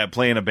green. Yeah,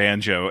 playing a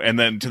banjo. And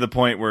then to the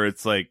point where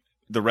it's like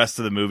the rest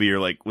of the movie, you're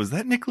like, was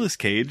that Nicolas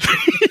Cage?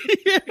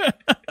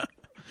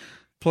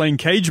 Playing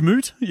Cage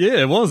Moot?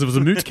 Yeah, it was. It was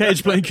a Moot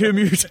Cage playing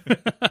Kermit.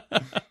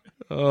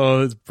 Oh,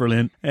 that's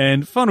brilliant.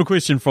 And final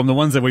question from the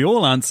ones that we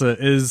all answer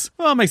is,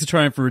 well, makes a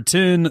triumphant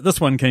return. This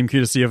one came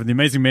courtesy of the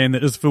amazing man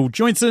that is Phil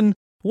Joinson.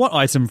 What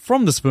item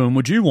from this film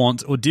would you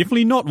want, or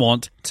definitely not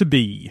want, to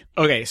be?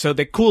 Okay, so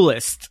the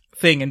coolest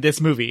thing in this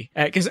movie,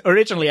 because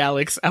originally,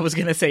 Alex, I was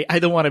gonna say I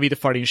don't want to be the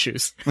farting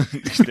shoes.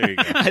 There you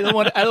go. I don't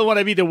want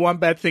to be the one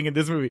bad thing in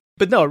this movie.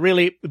 But no,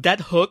 really, that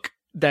hook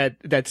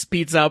that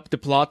speeds up the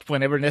plot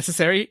whenever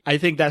necessary. I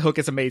think that hook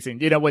is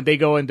amazing. You know, when they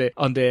go on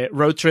the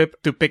road trip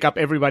to pick up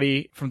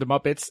everybody from the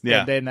Muppets,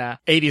 and then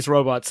 80s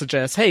Robot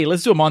suggests, hey,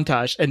 let's do a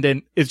montage, and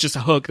then it's just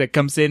a hook that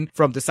comes in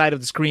from the side of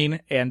the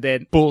screen and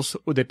then pulls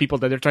the people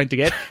that they're trying to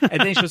get,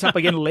 and then shows up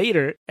again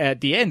later at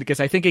the end,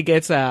 because I think it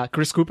gets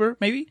Chris Cooper,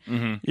 maybe?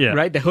 Mm-hmm. Yeah.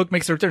 Right? The hook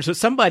makes a return. So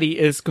somebody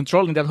is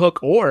controlling that hook,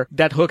 or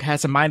that hook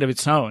has a mind of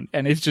its own,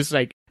 and it's just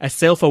like a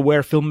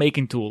self-aware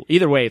filmmaking tool.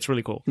 Either way, it's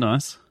really cool.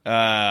 Nice.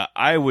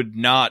 I would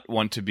not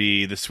want to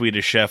be the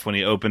Swedish chef when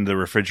he opened the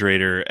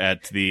refrigerator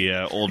at the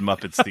old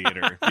Muppets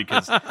theater,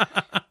 because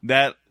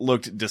that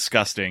looked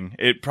disgusting.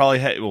 It probably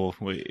had, well,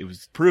 it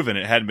was proven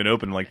it hadn't been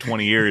open in like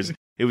 20 years.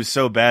 It was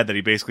so bad that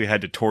he basically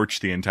had to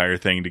torch the entire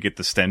thing to get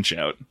the stench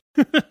out.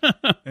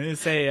 And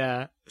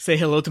say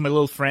hello to my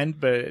little friend,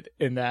 but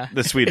in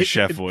the Swedish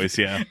chef voice,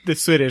 yeah. The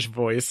Swedish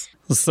voice.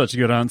 That's such a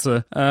good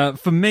answer.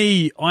 For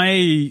me,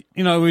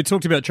 we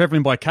talked about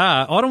traveling by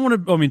car.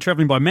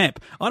 Traveling by map.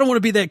 I don't want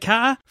to be that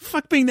car.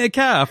 Fuck being that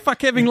car.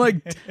 Fuck having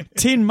like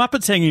 10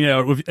 Muppets hanging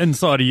out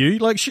inside of you.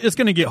 Like, it's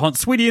going to get hot,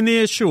 sweaty in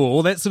there, sure,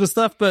 all that sort of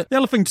stuff. But the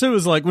other thing too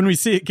is like when we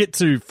see it get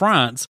to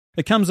France,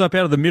 it comes up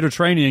out of the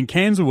Mediterranean,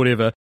 cans or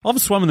whatever. I've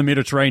swum in the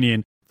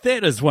Mediterranean.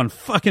 That is one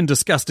fucking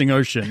disgusting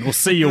ocean or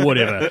sea or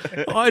whatever.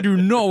 I do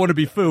not want to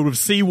be filled with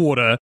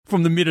seawater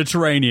from the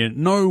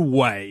Mediterranean. No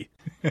way.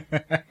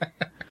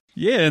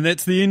 Yeah, and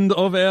that's the end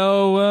of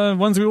our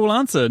ones we all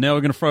answer. Now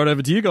we're going to throw it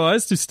over to you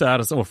guys to start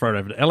us, or throw it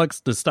over to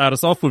Alex to start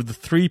us off with the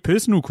 3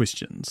 personal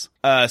questions.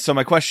 So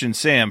my question,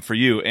 Sam, for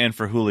you and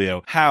for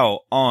Julio,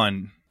 how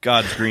on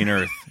God's green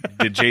earth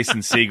did Jason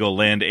Segel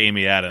land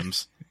Amy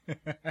Adams?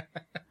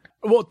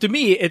 Well, to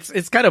me,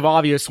 it's kind of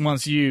obvious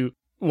once you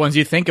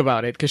think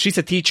about it, because she's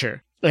a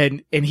teacher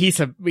and he's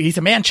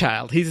a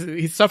man-child.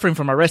 He's suffering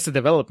from arrested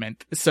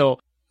development. So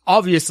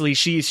obviously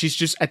she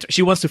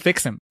wants to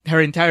fix him.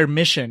 Her entire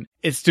mission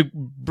is to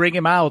bring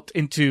him out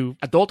into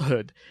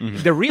adulthood.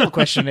 Mm-hmm. The real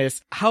question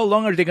is, how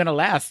long are they going to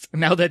last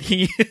now that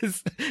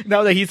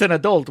he's an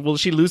adult? Will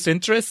she lose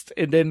interest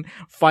and then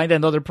find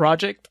another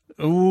project?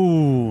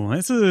 Ooh,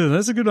 that's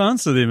a good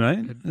answer there,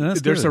 mate.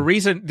 There's a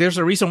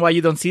reason why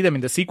you don't see them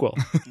in the sequel.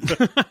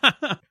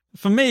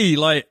 For me,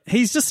 like,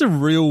 he's just a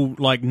real,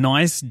 like,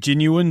 nice,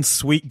 genuine,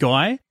 sweet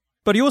guy.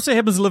 But he also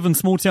happens to live in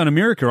small-town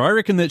America. I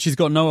reckon that she's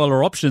got no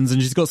other options,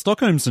 and she's got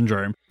Stockholm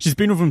Syndrome. She's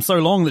been with him so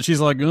long that she's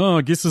like, oh,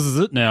 I guess this is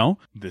it now.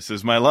 This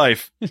is my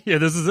life. Yeah,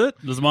 this is it.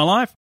 This is my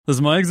life. This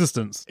is my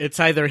existence. It's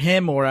either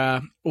him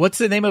or, what's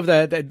the name of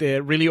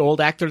the really old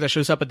actor that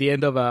shows up at the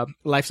end of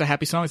Life's a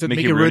Happy Song? Is it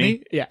Mickey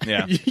Rooney? Yeah.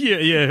 Yeah.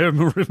 yeah,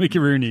 Mickey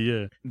Rooney,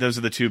 yeah. Those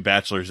are the 2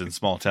 bachelors in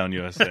small town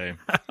USA.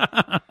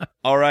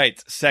 All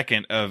right,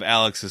 second of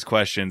Alex's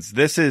questions.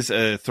 This is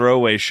a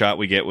throwaway shot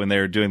we get when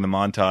they're doing the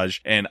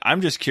montage, and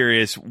I'm just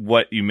curious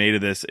what you made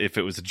of this, if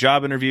it was a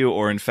job interview,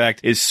 or in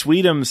fact, is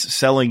Sweetums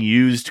selling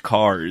used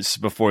cars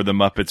before the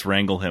Muppets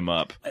wrangle him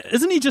up?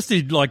 Isn't he just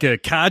like a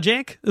car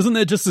jack? Isn't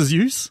that just his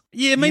use?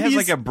 Yeah, maybe he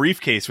has like a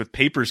briefcase with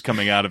papers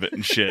coming out of it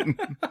and shit.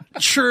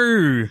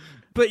 True.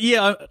 But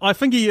yeah, I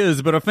think he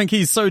is, but I think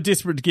he's so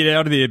desperate to get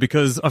out of there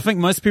because I think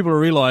most people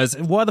realize,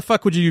 why the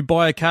fuck would you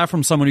buy a car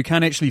from someone who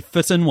can't actually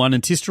fit in one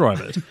and test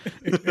drive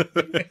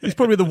it? He's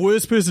probably the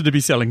worst person to be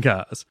selling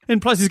cars.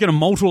 And plus he's going to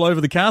molt all over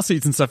the car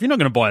seats and stuff. You're not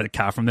going to buy a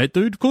car from that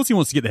dude. Of course he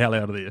wants to get the hell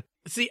out of there.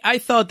 See, I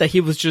thought that he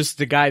was just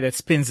the guy that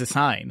spins the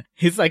sign.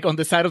 He's like on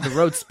the side of the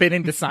road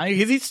spinning the sign.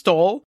 He's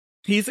tall.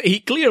 He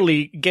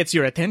clearly gets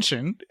your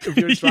attention. If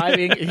you're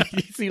driving,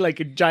 you see like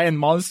a giant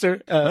monster.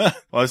 Well,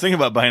 I was thinking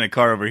about buying a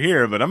car over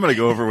here, but I'm going to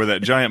go over where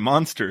that giant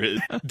monster is.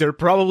 They're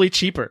probably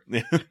cheaper.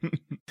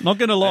 Not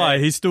going to lie,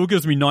 he still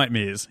gives me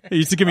nightmares. He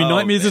used to give me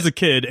nightmares as a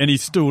kid, and he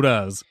still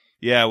does.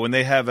 Yeah, when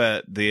they have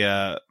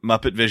the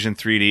Muppet Vision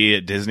 3D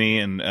at Disney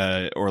in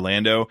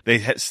Orlando, they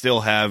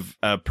still have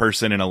a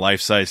person in a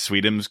life-size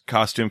Sweetums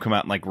costume come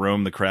out and like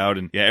roam the crowd.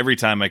 And yeah, every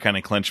time I kind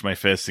of clench my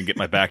fists and get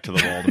my back to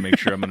the wall to make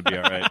sure I'm going to be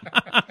all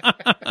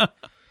right.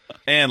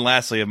 And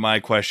lastly, of my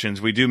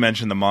questions, we do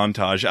mention the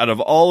montage. Out of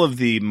all of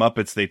the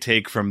Muppets they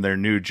take from their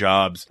new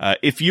jobs,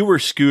 if you were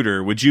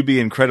Scooter, would you be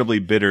incredibly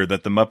bitter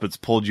that the Muppets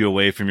pulled you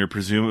away from your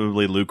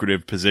presumably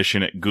lucrative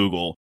position at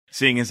Google,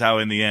 seeing as how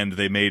in the end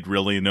they made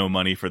really no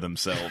money for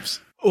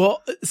themselves?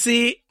 Well,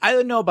 see, I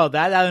don't know about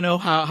that. I don't know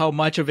how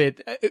much of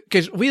it,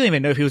 because we don't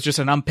even know if he was just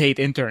an unpaid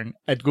intern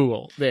at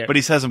Google there. But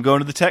he says, I'm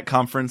going to the tech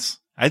conference.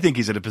 I think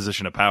he's in a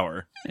position of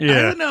power. Yeah.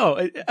 I don't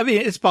know. I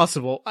mean, it's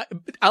possible.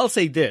 I'll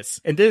say this,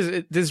 and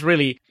this is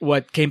really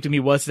what came to me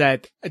was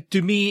that,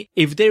 to me,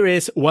 if there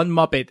is one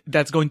Muppet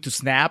that's going to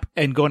snap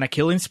and go on a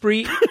killing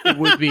spree, it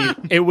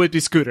would be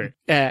Scooter.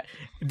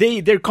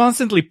 They're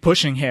constantly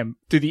pushing him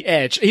to the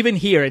edge. Even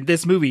here in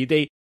this movie,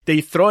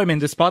 they throw him in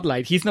the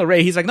spotlight. He's not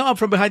ready. He's like, no, I'm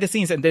from behind the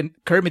scenes. And then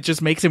Kermit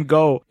just makes him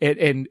go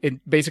and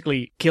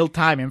basically kill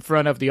time in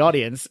front of the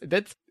audience.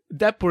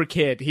 That poor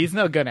kid. He's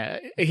not gonna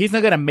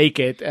make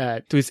it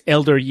to his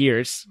elder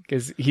years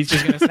because he's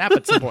just gonna snap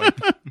at some point.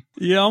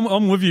 Yeah,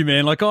 I'm with you,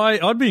 man. Like,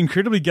 I'd be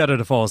incredibly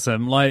gutted if I was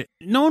him. Like,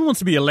 no one wants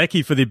to be a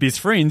lackey for their best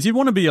friends. You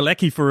want to be a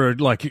lackey for a,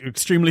 like,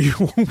 extremely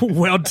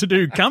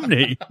well-to-do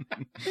company.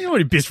 You know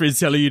what your best friends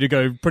tell you to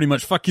go pretty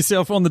much fuck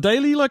yourself on the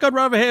daily? Like, I'd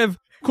rather have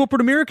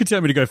corporate America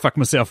tell me to go fuck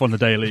myself on the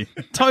daily.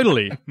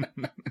 Totally.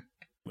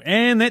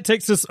 And that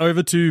takes us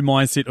over to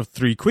my set of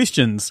 3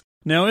 questions.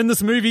 Now, in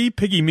this movie,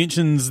 Piggy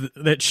mentions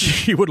that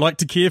she would like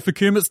to care for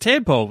Kermit's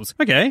tadpoles.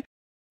 Okay.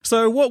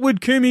 So what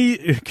would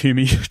Kermit,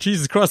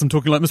 Jesus Christ, I'm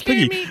talking like Miss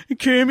Piggy.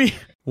 Kermit.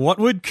 What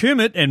would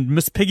Kermit and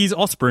Miss Piggy's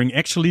offspring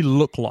actually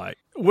look like?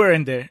 We're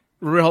in the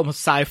realm of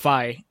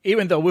sci-fi,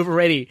 even though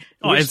we're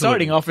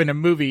starting off in a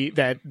movie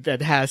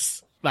that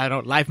has, I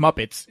don't know, live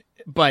Muppets.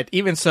 But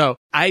even so,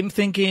 I'm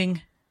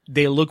thinking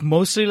they look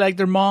mostly like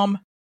their mom.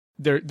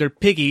 They're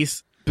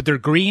piggies, but they're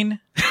green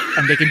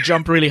and they can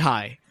jump really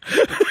high.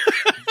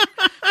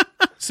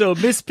 So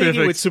Miss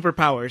Piggy with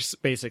superpowers,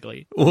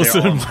 basically.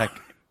 Awesome. They're all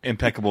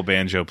impeccable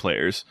banjo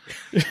players.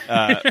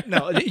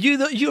 No,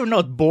 you're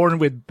not born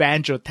with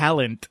banjo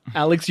talent,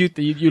 Alex. You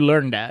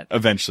learn that.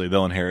 Eventually,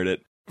 they'll inherit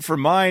it. For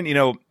mine,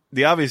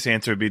 the obvious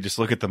answer would be just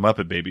look at the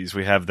Muppet Babies.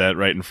 We have that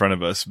right in front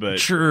of us. But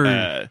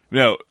sure.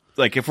 No,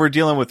 like if we're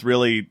dealing with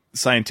really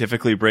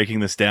scientifically breaking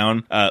this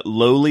down,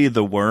 Lowly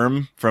the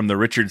Worm from the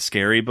Richard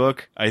Scarry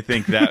book, I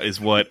think that is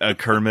what a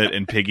Kermit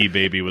and Piggy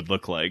baby would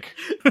look like.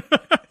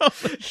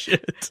 Holy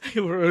shit.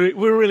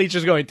 We're really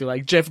just going to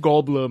like Jeff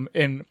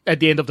Goldblum at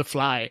the end of The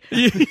Fly.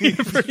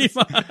 Pretty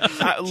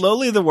much.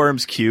 Lowly the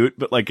Worm's cute,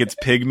 but like its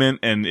pigment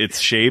and its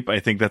shape, I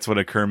think that's what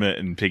a Kermit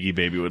and Piggy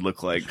baby would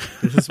look like.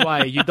 This is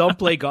why you don't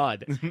play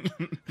God.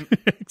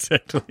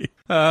 Exactly.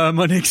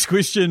 My next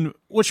question,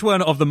 which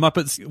one of the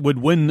Muppets would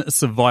win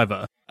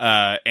Survivor?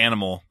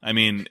 Animal. I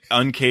mean,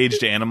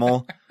 uncaged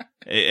animal.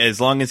 As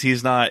long as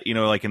he's not,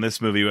 like in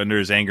this movie, under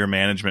his anger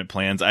management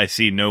plans, I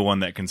see no one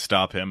that can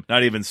stop him.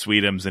 Not even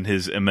Sweetums and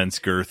his immense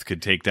girth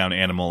could take down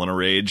Animal in a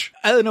rage.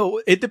 I don't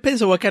know. It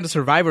depends on what kind of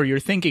Survivor you're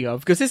thinking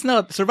of, because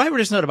Survivor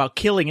is not about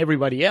killing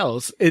everybody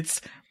else. It's,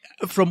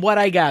 from what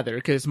I gather,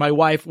 because my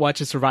wife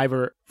watches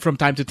Survivor from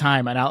time to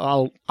time, and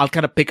I'll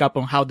kind of pick up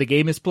on how the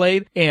game is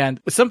played. And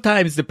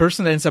sometimes the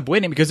person ends up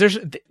winning because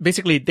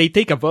they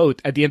take a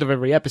vote at the end of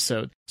every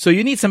episode. So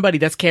you need somebody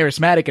that's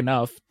charismatic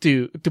enough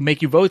to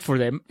make you vote for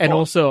them. And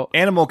also,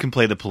 Animal can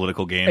play the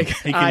political game.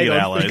 He can get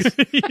allies.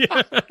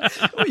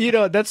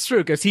 That's true,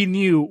 because he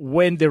knew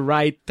when the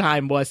right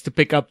time was to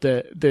pick up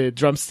the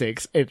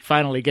drumsticks and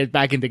finally get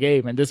back in the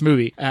game in this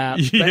movie.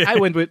 But I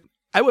went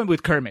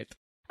with Kermit.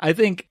 I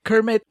think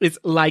Kermit is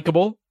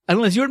likable.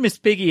 Unless you're Miss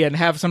Piggy and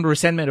have some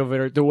resentment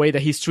over the way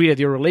that he's treated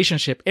your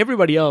relationship,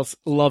 everybody else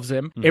loves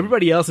him. Mm-hmm.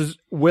 Everybody else is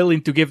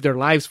willing to give their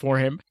lives for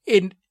him.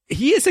 And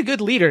he is a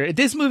good leader.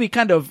 This movie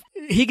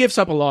he gives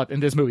up a lot in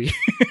this movie.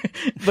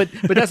 but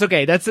that's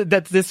okay. That's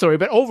this story.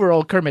 But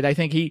overall, Kermit, I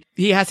think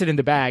he has it in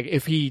the bag.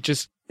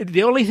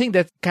 The only thing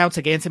that counts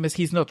against him is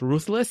he's not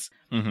ruthless.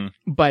 Mm-hmm.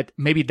 But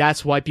maybe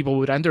that's why people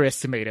would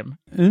underestimate him.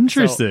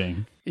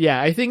 Interesting. So,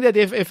 yeah, I think that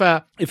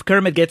if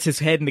Kermit gets his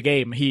head in the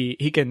game,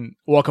 he can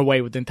walk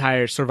away with the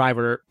entire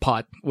Survivor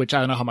pot, which I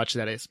don't know how much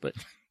that is, but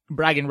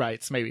bragging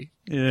rights, maybe.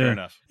 Yeah. Fair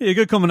enough. Yeah,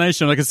 good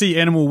combination. I can see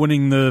Animal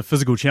winning the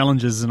physical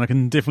challenges, and I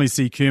can definitely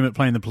see Kermit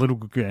playing the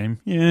political game.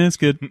 Yeah, it's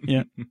good.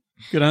 Yeah.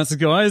 Good answers,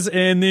 guys.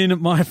 And then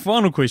my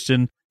final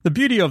question. The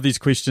beauty of these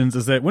questions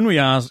is that when we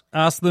ask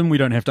them, we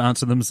don't have to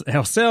answer them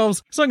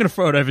ourselves. So I'm going to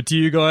throw it over to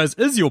you guys.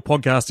 Is your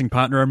podcasting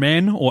partner a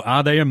man, or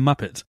are they a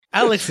Muppet?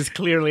 Alex is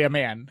clearly a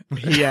man.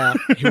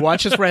 He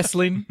watches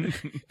wrestling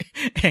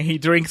and he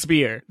drinks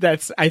beer.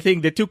 That's, I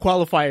think, the two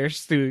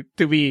qualifiers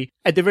to be,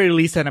 at the very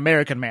least, an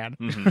American man.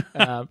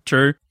 Mm-hmm.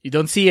 True. You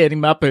don't see any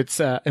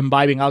Muppets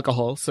imbibing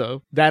alcohol,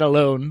 so that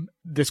alone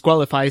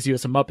disqualifies you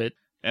as a Muppet.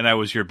 And I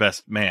was your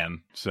best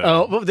man, so...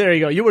 Oh, well, there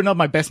you go. You were not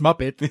my best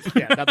Muppet.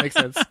 Yeah, that makes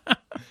sense.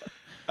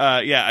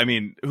 Yeah, I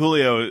mean,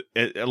 Julio,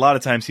 a lot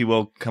of times he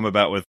will come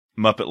about with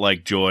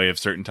Muppet-like joy of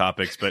certain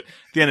topics, but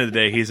at the end of the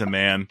day, he's a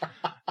man.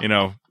 You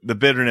know, the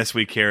bitterness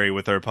we carry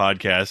with our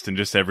podcast and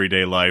just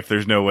everyday life,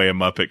 there's no way a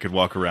Muppet could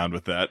walk around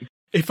with that.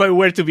 If I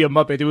were to be a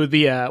Muppet, it would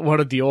be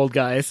one of the old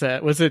guys.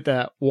 Was it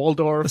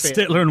Waldorf?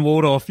 Statler and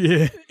Waldorf,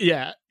 yeah.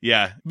 Yeah.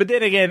 Yeah. But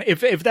then again,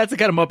 if that's the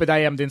kind of Muppet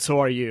I am, then so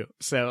are you.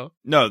 So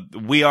No,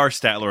 we are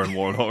Statler and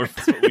Waldorf.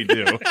 That's what we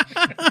do.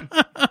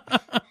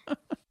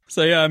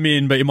 So yeah, I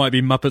mean, but you might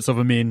be Muppets of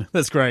a men.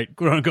 That's great.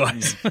 Good on,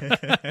 guys.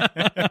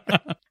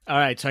 all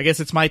right, so I guess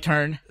it's my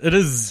turn. It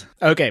is.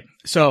 Okay,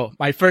 so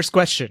my first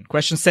question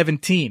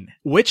 17.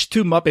 Which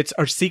two Muppets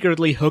are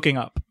secretly hooking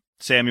up?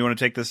 Sam, you want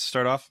to take this to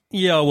start off?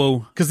 Yeah,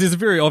 well, because there's a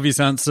very obvious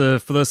answer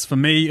for this for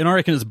me, and I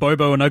reckon it's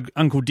Bobo and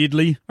Uncle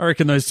Deadly. I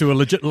reckon those two are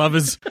legit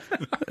lovers.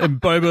 And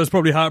Bobo is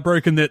probably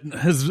heartbroken that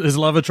his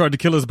lover tried to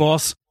kill his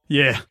boss.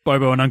 Yeah,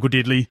 Bobo and Uncle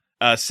Deadly.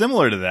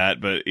 Similar to that,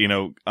 but, you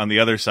know, on the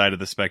other side of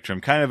the spectrum,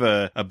 kind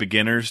of a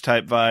beginner's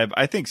type vibe.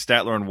 I think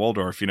Statler and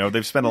Waldorf, you know,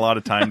 they've spent a lot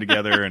of time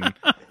together, and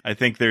I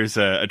think there's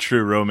a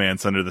true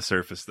romance under the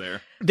surface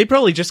there. They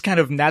probably just kind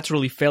of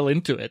naturally fell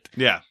into it.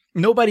 Yeah.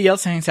 Nobody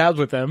else hangs out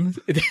with them.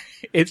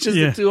 It's just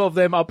the two of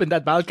them up in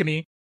that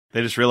balcony.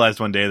 They just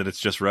realized one day that it's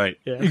just right.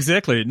 Yeah.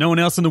 Exactly. No one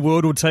else in the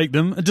world will take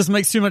them. It just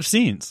makes too much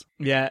sense.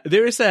 Yeah,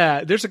 there's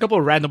a couple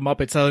of random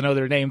Muppets, I don't know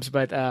their names,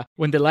 but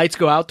when the lights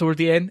go out toward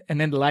the end, and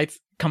then the lights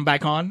come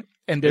back on,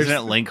 and there's... Isn't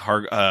it Link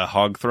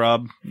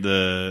Hogthrob,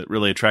 the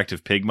really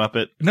attractive pig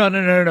Muppet?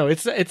 No.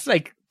 It's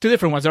like two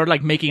different ones. They're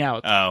like making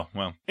out. Oh,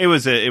 well. It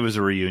was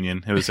a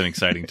reunion. It was an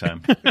exciting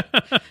time.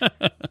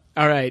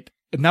 All right.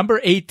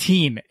 Number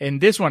 18, and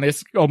this one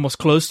is almost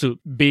close to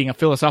being a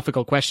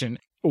philosophical question.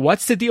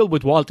 What's the deal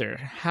with Walter?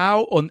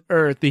 How on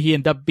earth did he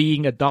end up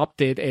being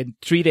adopted and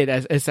treated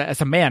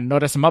as a man,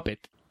 not as a Muppet?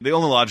 The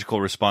only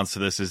logical response to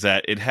this is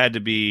that it had to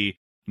be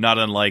not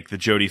unlike the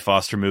Jodie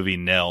Foster movie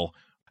Nell.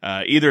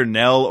 Either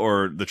Nell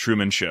or The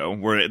Truman Show,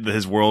 where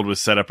his world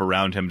was set up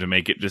around him to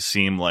make it just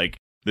seem like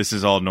this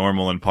is all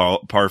normal and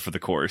par for the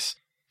course.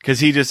 Because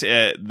he just,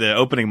 the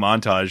opening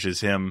montage is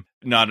him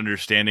not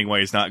understanding why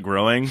he's not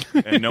growing,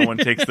 and no one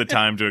takes the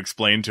time to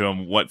explain to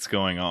him what's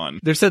going on.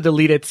 There's a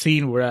deleted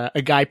scene where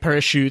a guy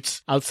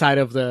parachutes outside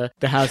of the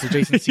house of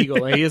Jason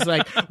Segel, and he's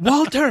like,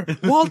 Walter,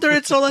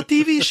 it's all a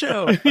TV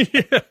show.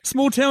 Yeah,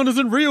 small town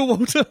isn't real,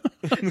 Walter.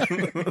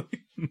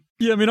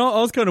 Yeah, I mean, I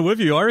was kind of with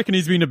you. I reckon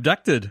he's been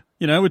abducted.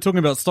 You know, we're talking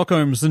about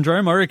Stockholm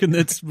Syndrome. I reckon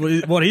that's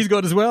what he's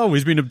got as well.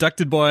 He's been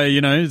abducted by,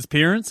 you know, his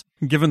parents,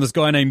 given this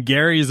guy named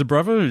Gary as a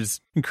brother,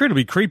 who's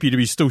incredibly creepy to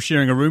be still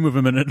sharing a room with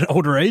him at an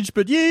older age,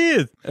 but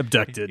yeah,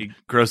 abducted. He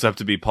grows up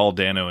to be Paul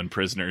Dano in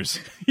Prisoners.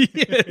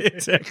 Yeah,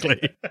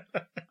 exactly.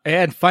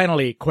 And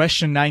finally,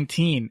 question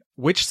 19.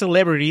 Which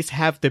celebrities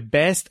have the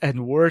best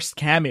and worst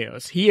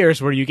cameos?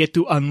 Here's where you get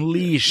to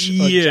unleash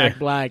Jack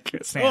Black,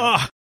 Sam.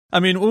 Oh, I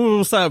mean,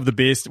 we'll start with the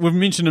best. We've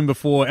mentioned him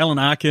before. Alan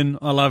Arkin,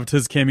 I loved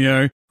his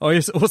cameo. I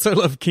also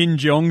love Ken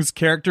Jeong's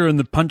character in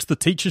the Punch the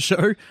Teacher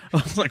show. I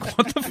was like,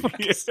 what the fuck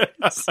is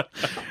this?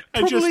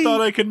 I just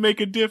thought I could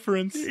make a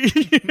difference.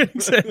 Yeah,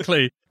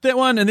 exactly. That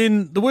one, and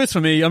then the worst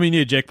for me, I mean,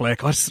 yeah, Jack Black.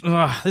 There's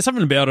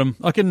something about him.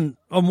 I can,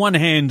 on one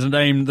hand,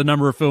 name the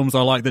number of films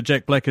I like that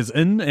Jack Black is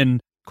in,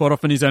 and quite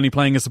often he's only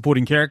playing a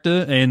supporting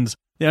character, and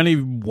the only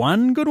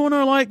one good one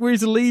I like where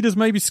he's a lead is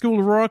maybe School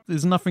of Rock.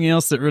 There's nothing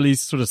else that really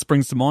sort of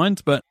springs to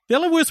mind. But the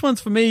other worst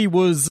ones for me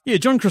was,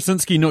 John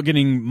Krasinski not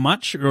getting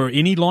much or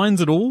any lines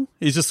at all.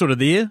 He's just sort of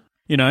there.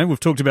 You know, we've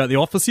talked about The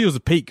Office. He was a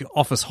peak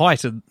Office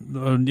height at,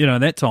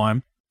 that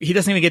time. He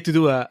doesn't even get to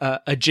do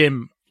a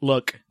gym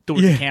look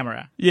towards the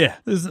camera. Yeah,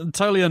 it's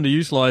totally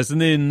underutilized.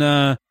 And then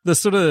the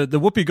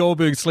Whoopi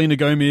Goldberg, Selena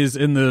Gomez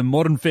in the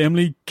Modern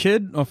Family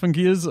Kid, I think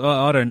he is.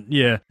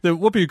 The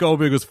Whoopi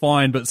Goldberg was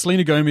fine, but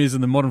Selena Gomez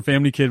and the Modern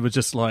Family Kid was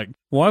just like,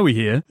 why are we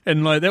here?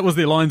 And like, that was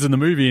their lines in the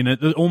movie, and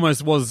it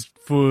almost was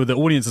for the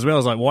audience as well. I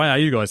was like, why are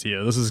you guys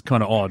here? This is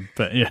kind of odd,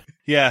 but yeah.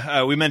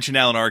 Yeah, we mentioned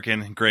Alan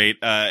Arkin, great,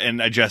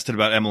 and I jested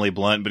about Emily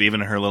Blunt, but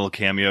even in her little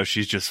cameo,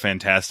 she's just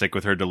fantastic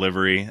with her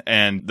delivery.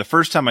 And the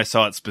first time I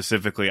saw it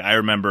specifically, I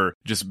remember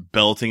just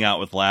belting out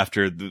with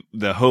laughter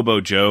the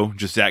Hobo Joe,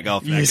 just Zach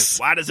Galifianakis. Yes.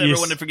 Why does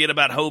everyone forget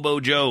about Hobo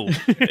Joe?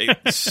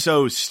 It's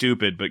so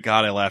stupid, but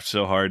God, I laughed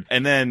so hard.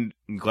 And then,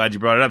 I'm glad you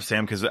brought it up,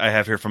 Sam, because I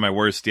have here for my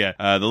worst, the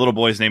little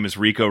boy's name is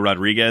Rico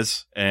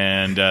Rodriguez,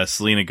 and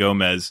Selena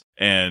Gomez.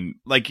 And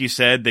like you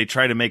said, they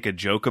try to make a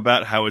joke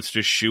about how it's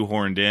just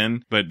shoehorned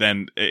in, but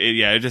then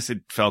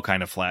it fell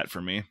kind of flat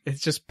for me.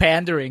 It's just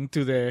pandering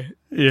to the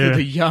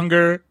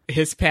younger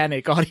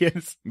Hispanic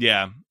audience.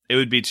 Yeah. It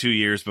would be 2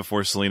 years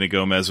before Selena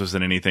Gomez was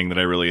in anything that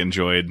I really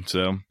enjoyed,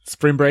 so.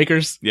 Spring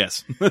Breakers?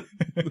 Yes.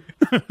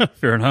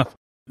 Fair enough.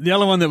 The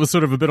other one that was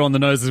sort of a bit on the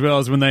nose as well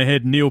is when they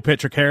had Neil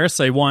Patrick Harris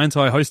say, why aren't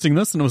I hosting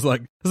this? And I was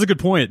like, that's a good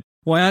point.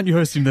 Why aren't you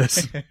hosting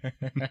this?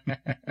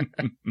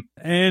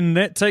 And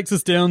that takes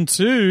us down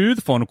to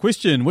the final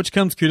question, which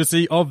comes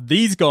courtesy of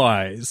these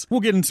guys. We'll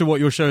get into what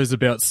your show is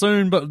about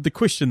soon, but the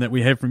question that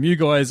we have from you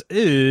guys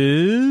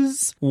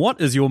is, what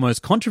is your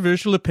most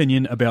controversial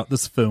opinion about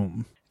this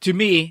film? to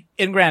me,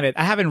 and granted,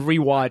 I haven't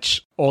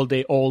rewatched all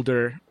the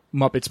older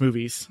Muppets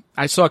movies.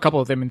 I saw a couple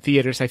of them in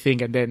theaters, I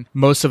think, and then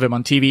most of them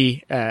on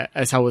TV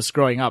as I was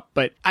growing up.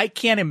 But I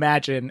can't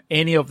imagine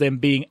any of them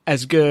being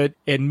as good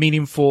and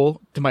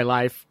meaningful to my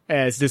life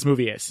as this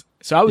movie is.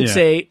 So I would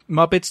say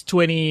Muppets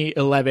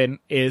 2011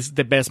 is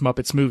the best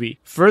Muppets movie.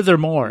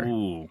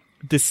 Furthermore,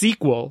 the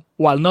sequel,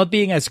 while not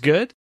being as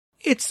good,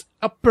 it's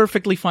a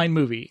perfectly fine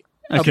movie,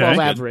 above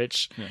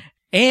average. Yeah.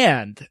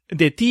 And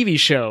the TV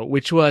show,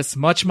 which was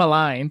much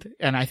maligned,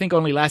 and I think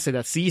only lasted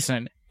a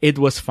season, it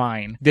was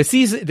fine. The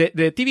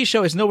TV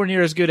show is nowhere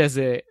near as good as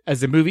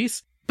the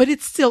movies, but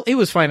it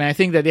was fine. And I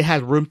think that it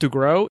had room to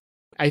grow.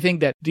 I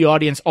think that the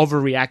audience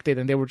overreacted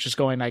and they were just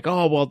going like,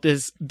 oh, well,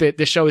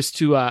 the show is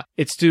too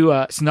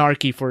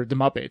snarky for the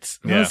Muppets.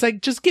 And it's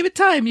like, just give it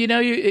time. You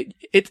know,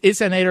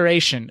 it's an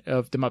iteration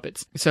of the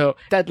Muppets. So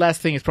that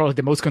last thing is probably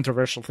the most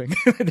controversial thing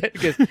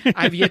because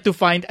I've yet to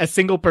find a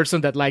single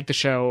person that liked the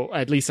show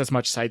at least as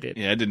much as I did.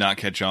 Yeah, I did not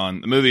catch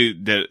on. The movie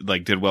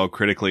did well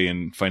critically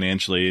and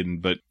financially,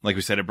 but like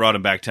we said, it brought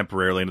him back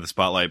temporarily into the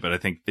spotlight, but I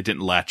think it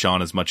didn't latch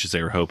on as much as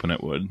they were hoping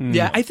it would.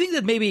 Yeah, I think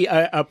that maybe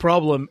a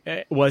problem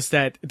was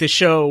that the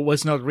show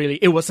was not really,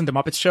 it wasn't the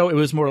Muppets show. It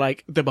was more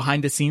like the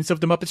behind the scenes of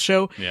the Muppets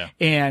show. Yeah.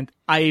 And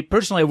I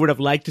personally would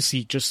have liked to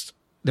see just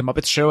the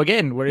Muppets show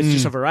again, where it's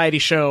just a variety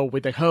show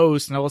with the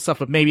host and all that stuff.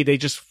 But maybe they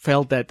just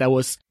felt that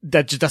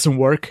just doesn't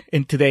work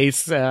in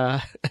today's,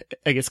 I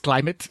guess,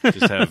 climate.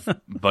 Just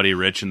have Buddy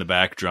Rich in the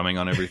back drumming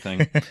on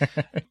everything.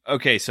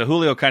 Okay. So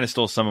Julio kind of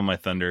stole some of my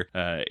thunder.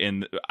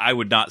 And I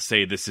would not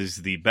say this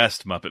is the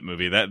best Muppet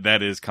movie.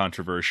 That is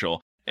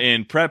controversial.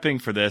 In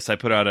prepping for this, I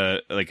put out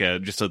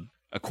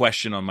a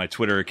question on my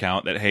Twitter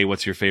account that, hey,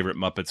 what's your favorite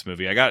Muppets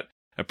movie? I got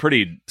a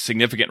pretty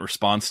significant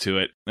response to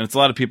it. And it's a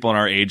lot of people in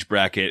our age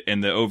bracket.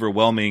 And the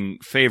overwhelming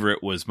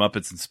favorite was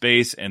Muppets in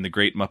Space and The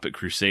Great Muppet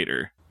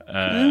Crusader.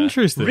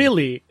 Interesting.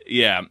 Really?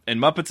 Yeah. And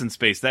Muppets in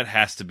Space, that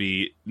has to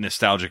be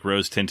nostalgic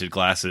rose-tinted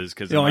glasses.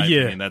 Because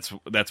opinion,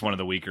 that's one of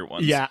the weaker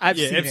ones. Yeah, I've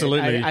seen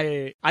absolutely.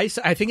 It.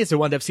 I think it's the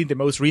one that I've seen the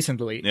most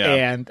recently. Yeah.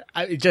 And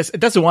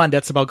that's the one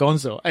that's about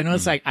Gonzo. I know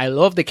it's like, I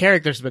love the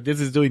characters, but this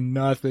is doing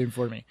nothing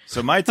for me.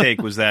 So my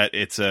take was that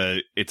it's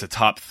a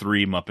top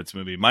 3 Muppets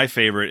movie. My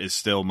favorite is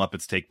still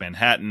Muppets Take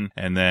Manhattan.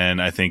 And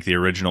then I think the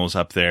original is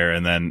up there.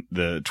 And then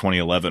the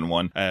 2011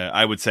 one.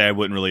 I would say I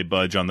wouldn't really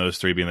budge on those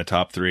 3 being the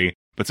top 3.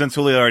 But since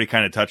Julio already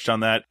kind of touched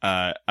on that,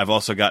 I've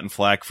also gotten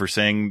flack for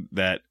saying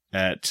that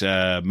at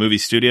movie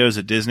studios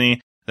at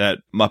Disney, that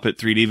Muppet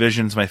 3D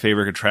Vision's my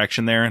favorite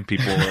attraction there. And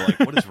people are like,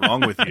 what is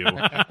wrong with you?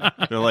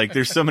 They're like,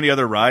 there's so many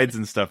other rides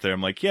and stuff there.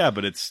 I'm like, yeah,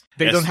 but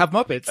they don't have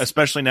Muppets.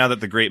 Especially now that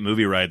the Great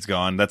Movie Ride's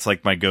gone. That's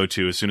like my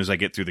go-to. As soon as I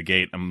get through the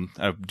gate,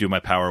 I do my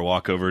power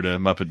walk over to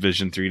Muppet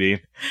Vision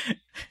 3D.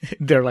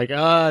 They're like,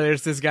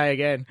 there's this guy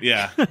again.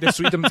 Yeah. The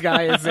Sweetums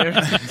guy is there.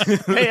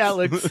 Hey,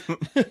 Alex.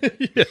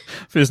 Yeah.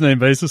 First name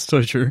basis,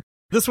 so true.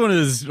 This one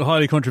is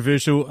highly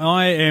controversial.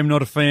 I am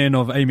not a fan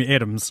of Amy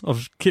Adams.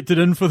 I've kept it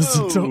in for this.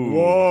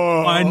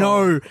 Whoa. I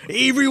know.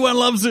 Everyone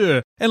loves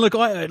her. And look,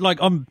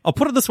 I'll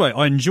put it this way.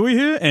 I enjoy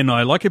her and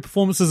I like her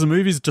performances in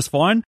movies just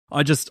fine.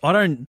 I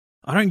don't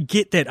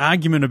get that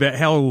argument about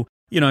how,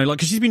 you know, like,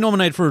 'cause she's been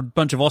nominated for a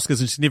bunch of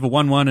Oscars and she's never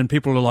won one, and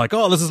people are like,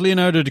 oh, this is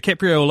Leonardo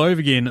DiCaprio all over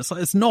again. It's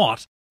like, it's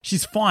not.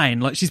 She's fine.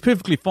 Like, she's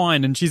perfectly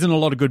fine and she's in a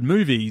lot of good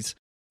movies.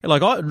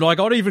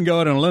 I'd even go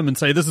out on a limb and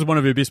say this is one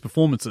of her best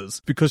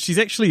performances because she's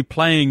actually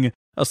playing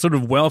a sort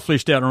of well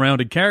fleshed out and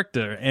rounded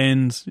character.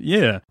 And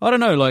yeah, I don't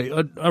know, like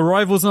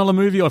Arrival's another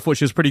movie. I thought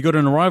she was pretty good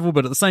in Arrival,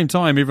 but at the same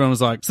time, everyone was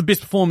like, it's the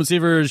best performance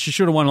ever. She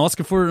should have won an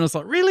Oscar for it. And it's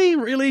like,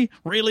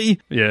 really?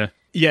 Yeah.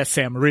 Yes,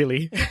 Sam,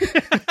 really.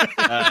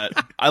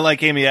 I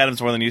like Amy Adams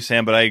more than you,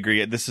 Sam, but I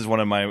agree. This is one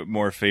of my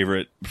more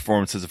favorite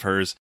performances of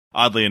hers.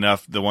 Oddly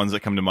enough, the ones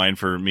that come to mind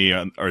for me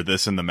are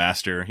this and The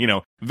Master. You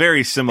know,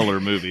 very similar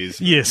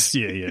movies. Yes,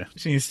 yeah.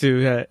 She needs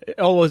to.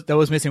 All that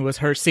was missing was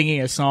her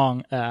singing a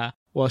song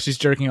while she's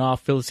jerking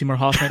off Philip Seymour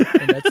Hoffman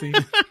in that scene.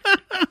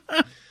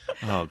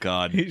 Oh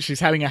God, she's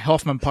having a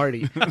Hoffman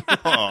party.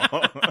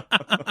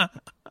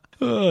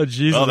 Oh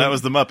Jesus! Oh, that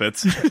was the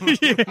Muppets.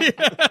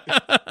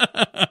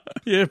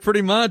 Yeah,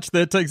 pretty much.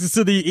 That takes us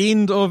to the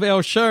end of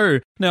our show.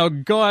 Now,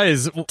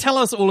 guys, tell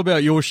us all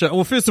about your show.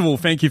 Well, first of all,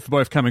 thank you for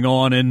both coming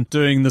on and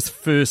doing this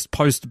first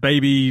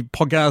post-baby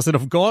podcast that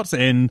I've got,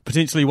 and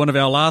potentially one of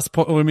our last,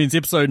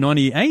 episode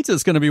 98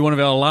 is going to be one of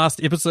our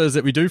last episodes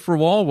that we do for a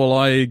while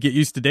I get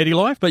used to daddy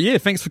life. But yeah,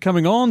 thanks for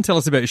coming on. Tell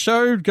us about your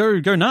show.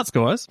 Go nuts,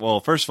 guys. Well,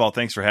 first of all,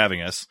 thanks for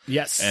having us.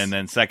 Yes. And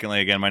then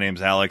secondly, again, my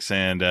name's Alex,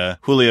 and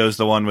Julio's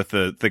the one with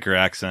the thicker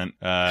accent.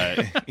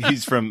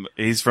 He's from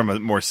a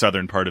more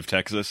southern part of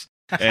Texas.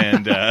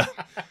 And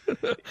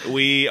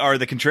we are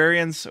the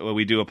Contrarians.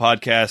 We do a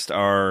podcast.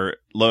 Our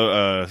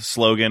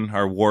slogan,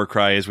 our war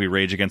cry is we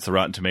rage against the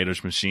Rotten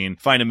Tomatoes machine.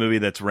 Find a movie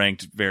that's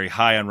ranked very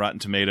high on Rotten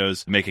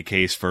Tomatoes, make a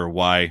case for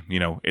why,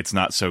 it's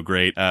not so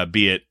great,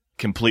 be it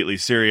completely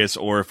serious,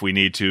 or if we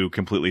need to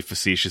completely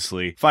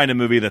facetiously find a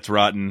movie that's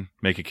rotten,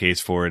 make a case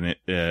for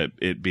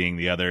it being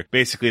the other.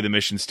 Basically, the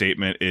mission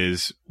statement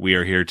is we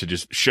are here to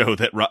just show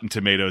that Rotten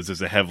Tomatoes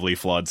is a heavily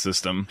flawed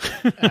system.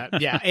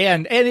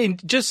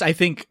 I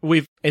think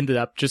we've ended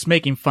up just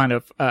making fun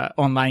of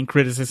online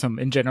criticism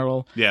in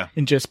general. Yeah.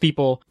 And just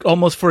people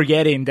almost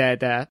forgetting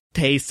that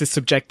taste is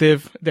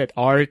subjective, that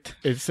art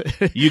is...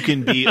 You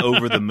can be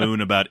over the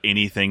moon about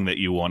anything that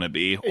you want to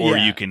be, or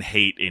you can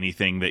hate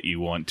anything that you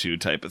want to,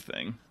 type of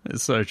thing.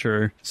 It's so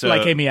true. So,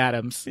 like Amy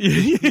Adams.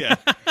 Yeah.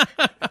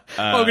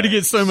 I'm going to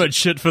get so much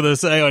shit for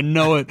this. I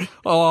know it.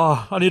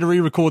 Oh, I need to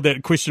re-record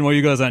that question while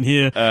you guys aren't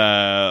here.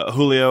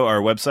 Julio, our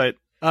website.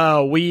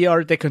 We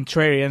are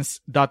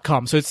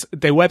thecontrarians.com. So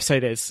the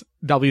website is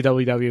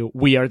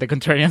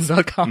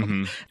www.wearethecontrarians.com.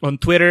 Mm-hmm. On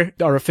Twitter,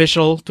 our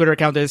official Twitter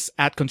account is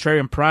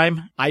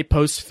 @ContrarianPrime. I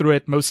post through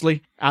it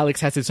mostly.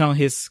 Alex has his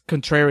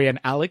Contrarian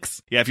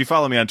Alex. Yeah, if you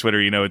follow me on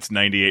Twitter, you know it's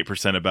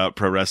 98% about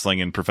pro wrestling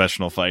and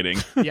professional fighting.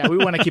 Yeah, we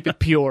want to keep it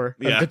pure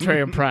on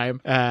Contrarian Prime.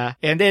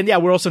 And then,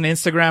 we're also on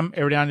Instagram.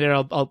 Every now and then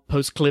I'll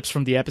post clips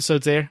from the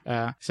episodes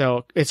there.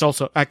 So it's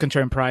also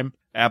 @Contrarian Prime.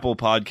 Apple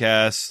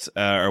Podcasts,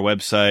 our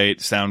website,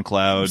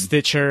 SoundCloud,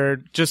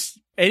 Stitcher, just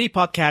any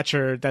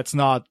podcatcher that's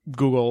not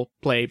Google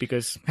Play,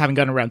 because I haven't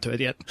gotten around to it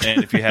yet.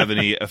 And if you have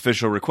any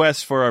official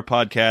requests for our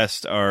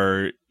podcast,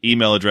 our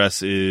email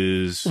address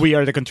is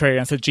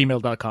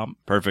wearethecontrarians@gmail.com.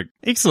 Perfect.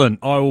 Excellent.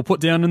 I will put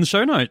down in the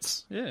show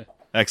notes. Yeah.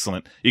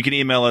 Excellent. You can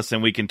email us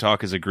and we can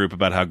talk as a group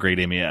about how great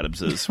Amy Adams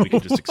is. We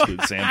can just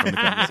exclude Sam from the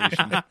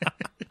conversation.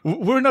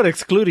 We're not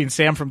excluding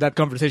Sam from that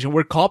conversation.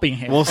 We're copying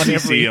him. We'll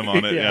CC him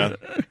on it, yeah.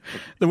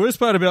 The worst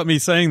part about me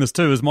saying this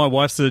too is my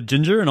wife's a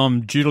ginger and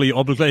I'm duly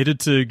obligated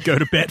to go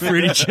to bat for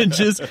any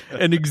gingers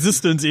in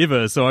existence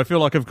ever. So I feel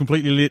like I've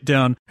completely let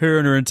down her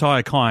and her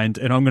entire kind,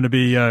 and I'm going to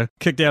be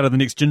kicked out of the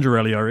next ginger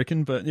rally, I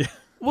reckon. But yeah.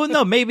 Well,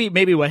 no,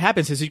 maybe what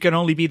happens is you can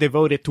only be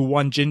devoted to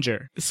one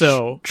ginger.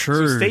 So,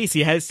 True. So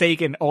Stacey has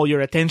taken all your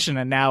attention,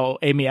 and now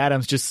Amy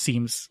Adams just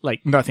seems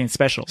like nothing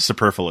special.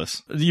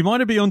 Superfluous. You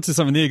might be onto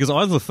something there, because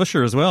Isla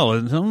Fisher as well,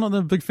 and I'm not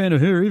a big fan of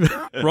her either.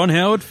 Ron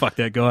Howard, fuck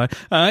that guy.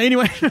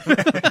 Anyway.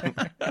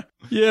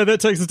 Yeah, that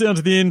takes us down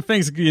to the end.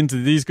 Thanks again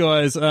to these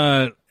guys.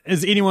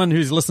 As anyone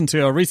who's listened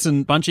to our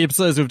recent bunch of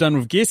episodes we've done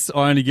with guests,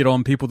 I only get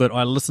on people that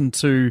I listen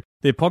to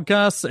their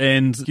podcasts,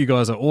 and you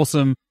guys are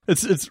awesome.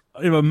 It's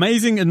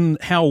amazing in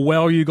how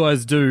well you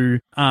guys do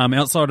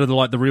outside of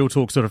the real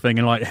talk sort of thing,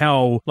 and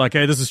how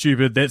hey, this is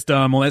stupid, that's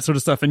dumb, all that sort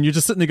of stuff, and you're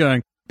just sitting there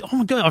going, oh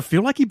my god, I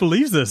feel like he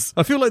believes this.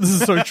 I feel like this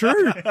is so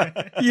true.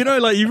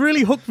 You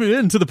really hooked me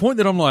in to the point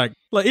that I'm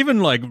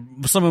even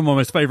some of my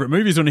most favorite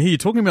movies, when I hear you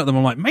talking about them,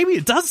 I'm like, maybe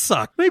it does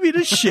suck. Maybe it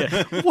is shit.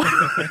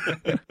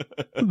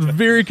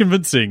 Very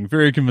convincing.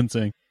 Very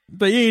convincing.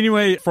 But yeah,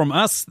 anyway, from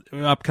us,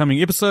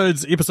 upcoming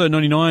episodes, episode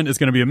 99 is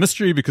going to be a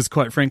mystery because,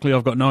 quite frankly,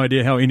 I've got no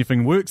idea how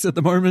anything works at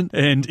the moment.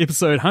 And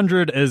episode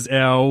 100 is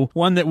our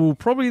one that we'll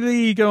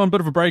probably go on a bit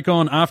of a break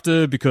on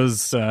after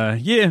because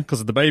of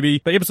the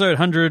baby. But episode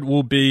 100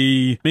 will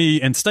be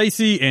me and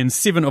Stacey and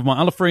 7 of my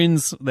other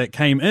friends that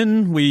came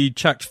in. We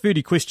chucked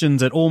 30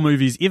 questions at all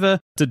movies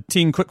ever, did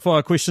 10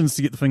 quickfire questions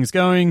to get the things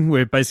going,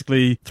 where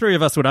basically 3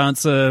 of us would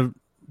answer.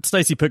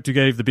 Stacey picked who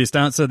gave the best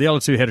answer. The other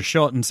 2 had a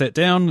shot and sat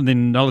down, and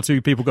then the other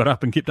 2 people got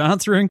up and kept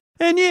answering.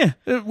 And yeah,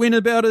 it went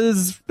about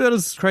as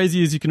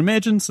crazy as you can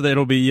imagine. So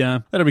that'll be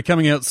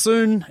coming out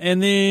soon.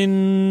 And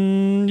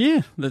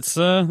then that's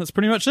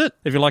pretty much it.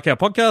 If you like our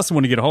podcast and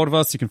want to get a hold of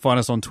us, you can find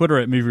us on Twitter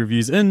at Movie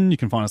Reviews In. You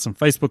can find us on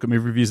Facebook at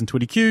Movie Reviews and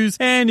Twitter Qs,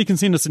 and you can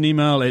send us an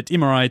email at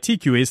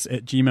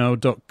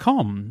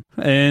mritqs@gmail.com.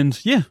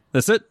 And yeah,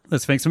 that's it.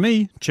 That's thanks for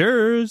me.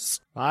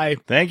 Cheers. Bye.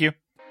 Thank you.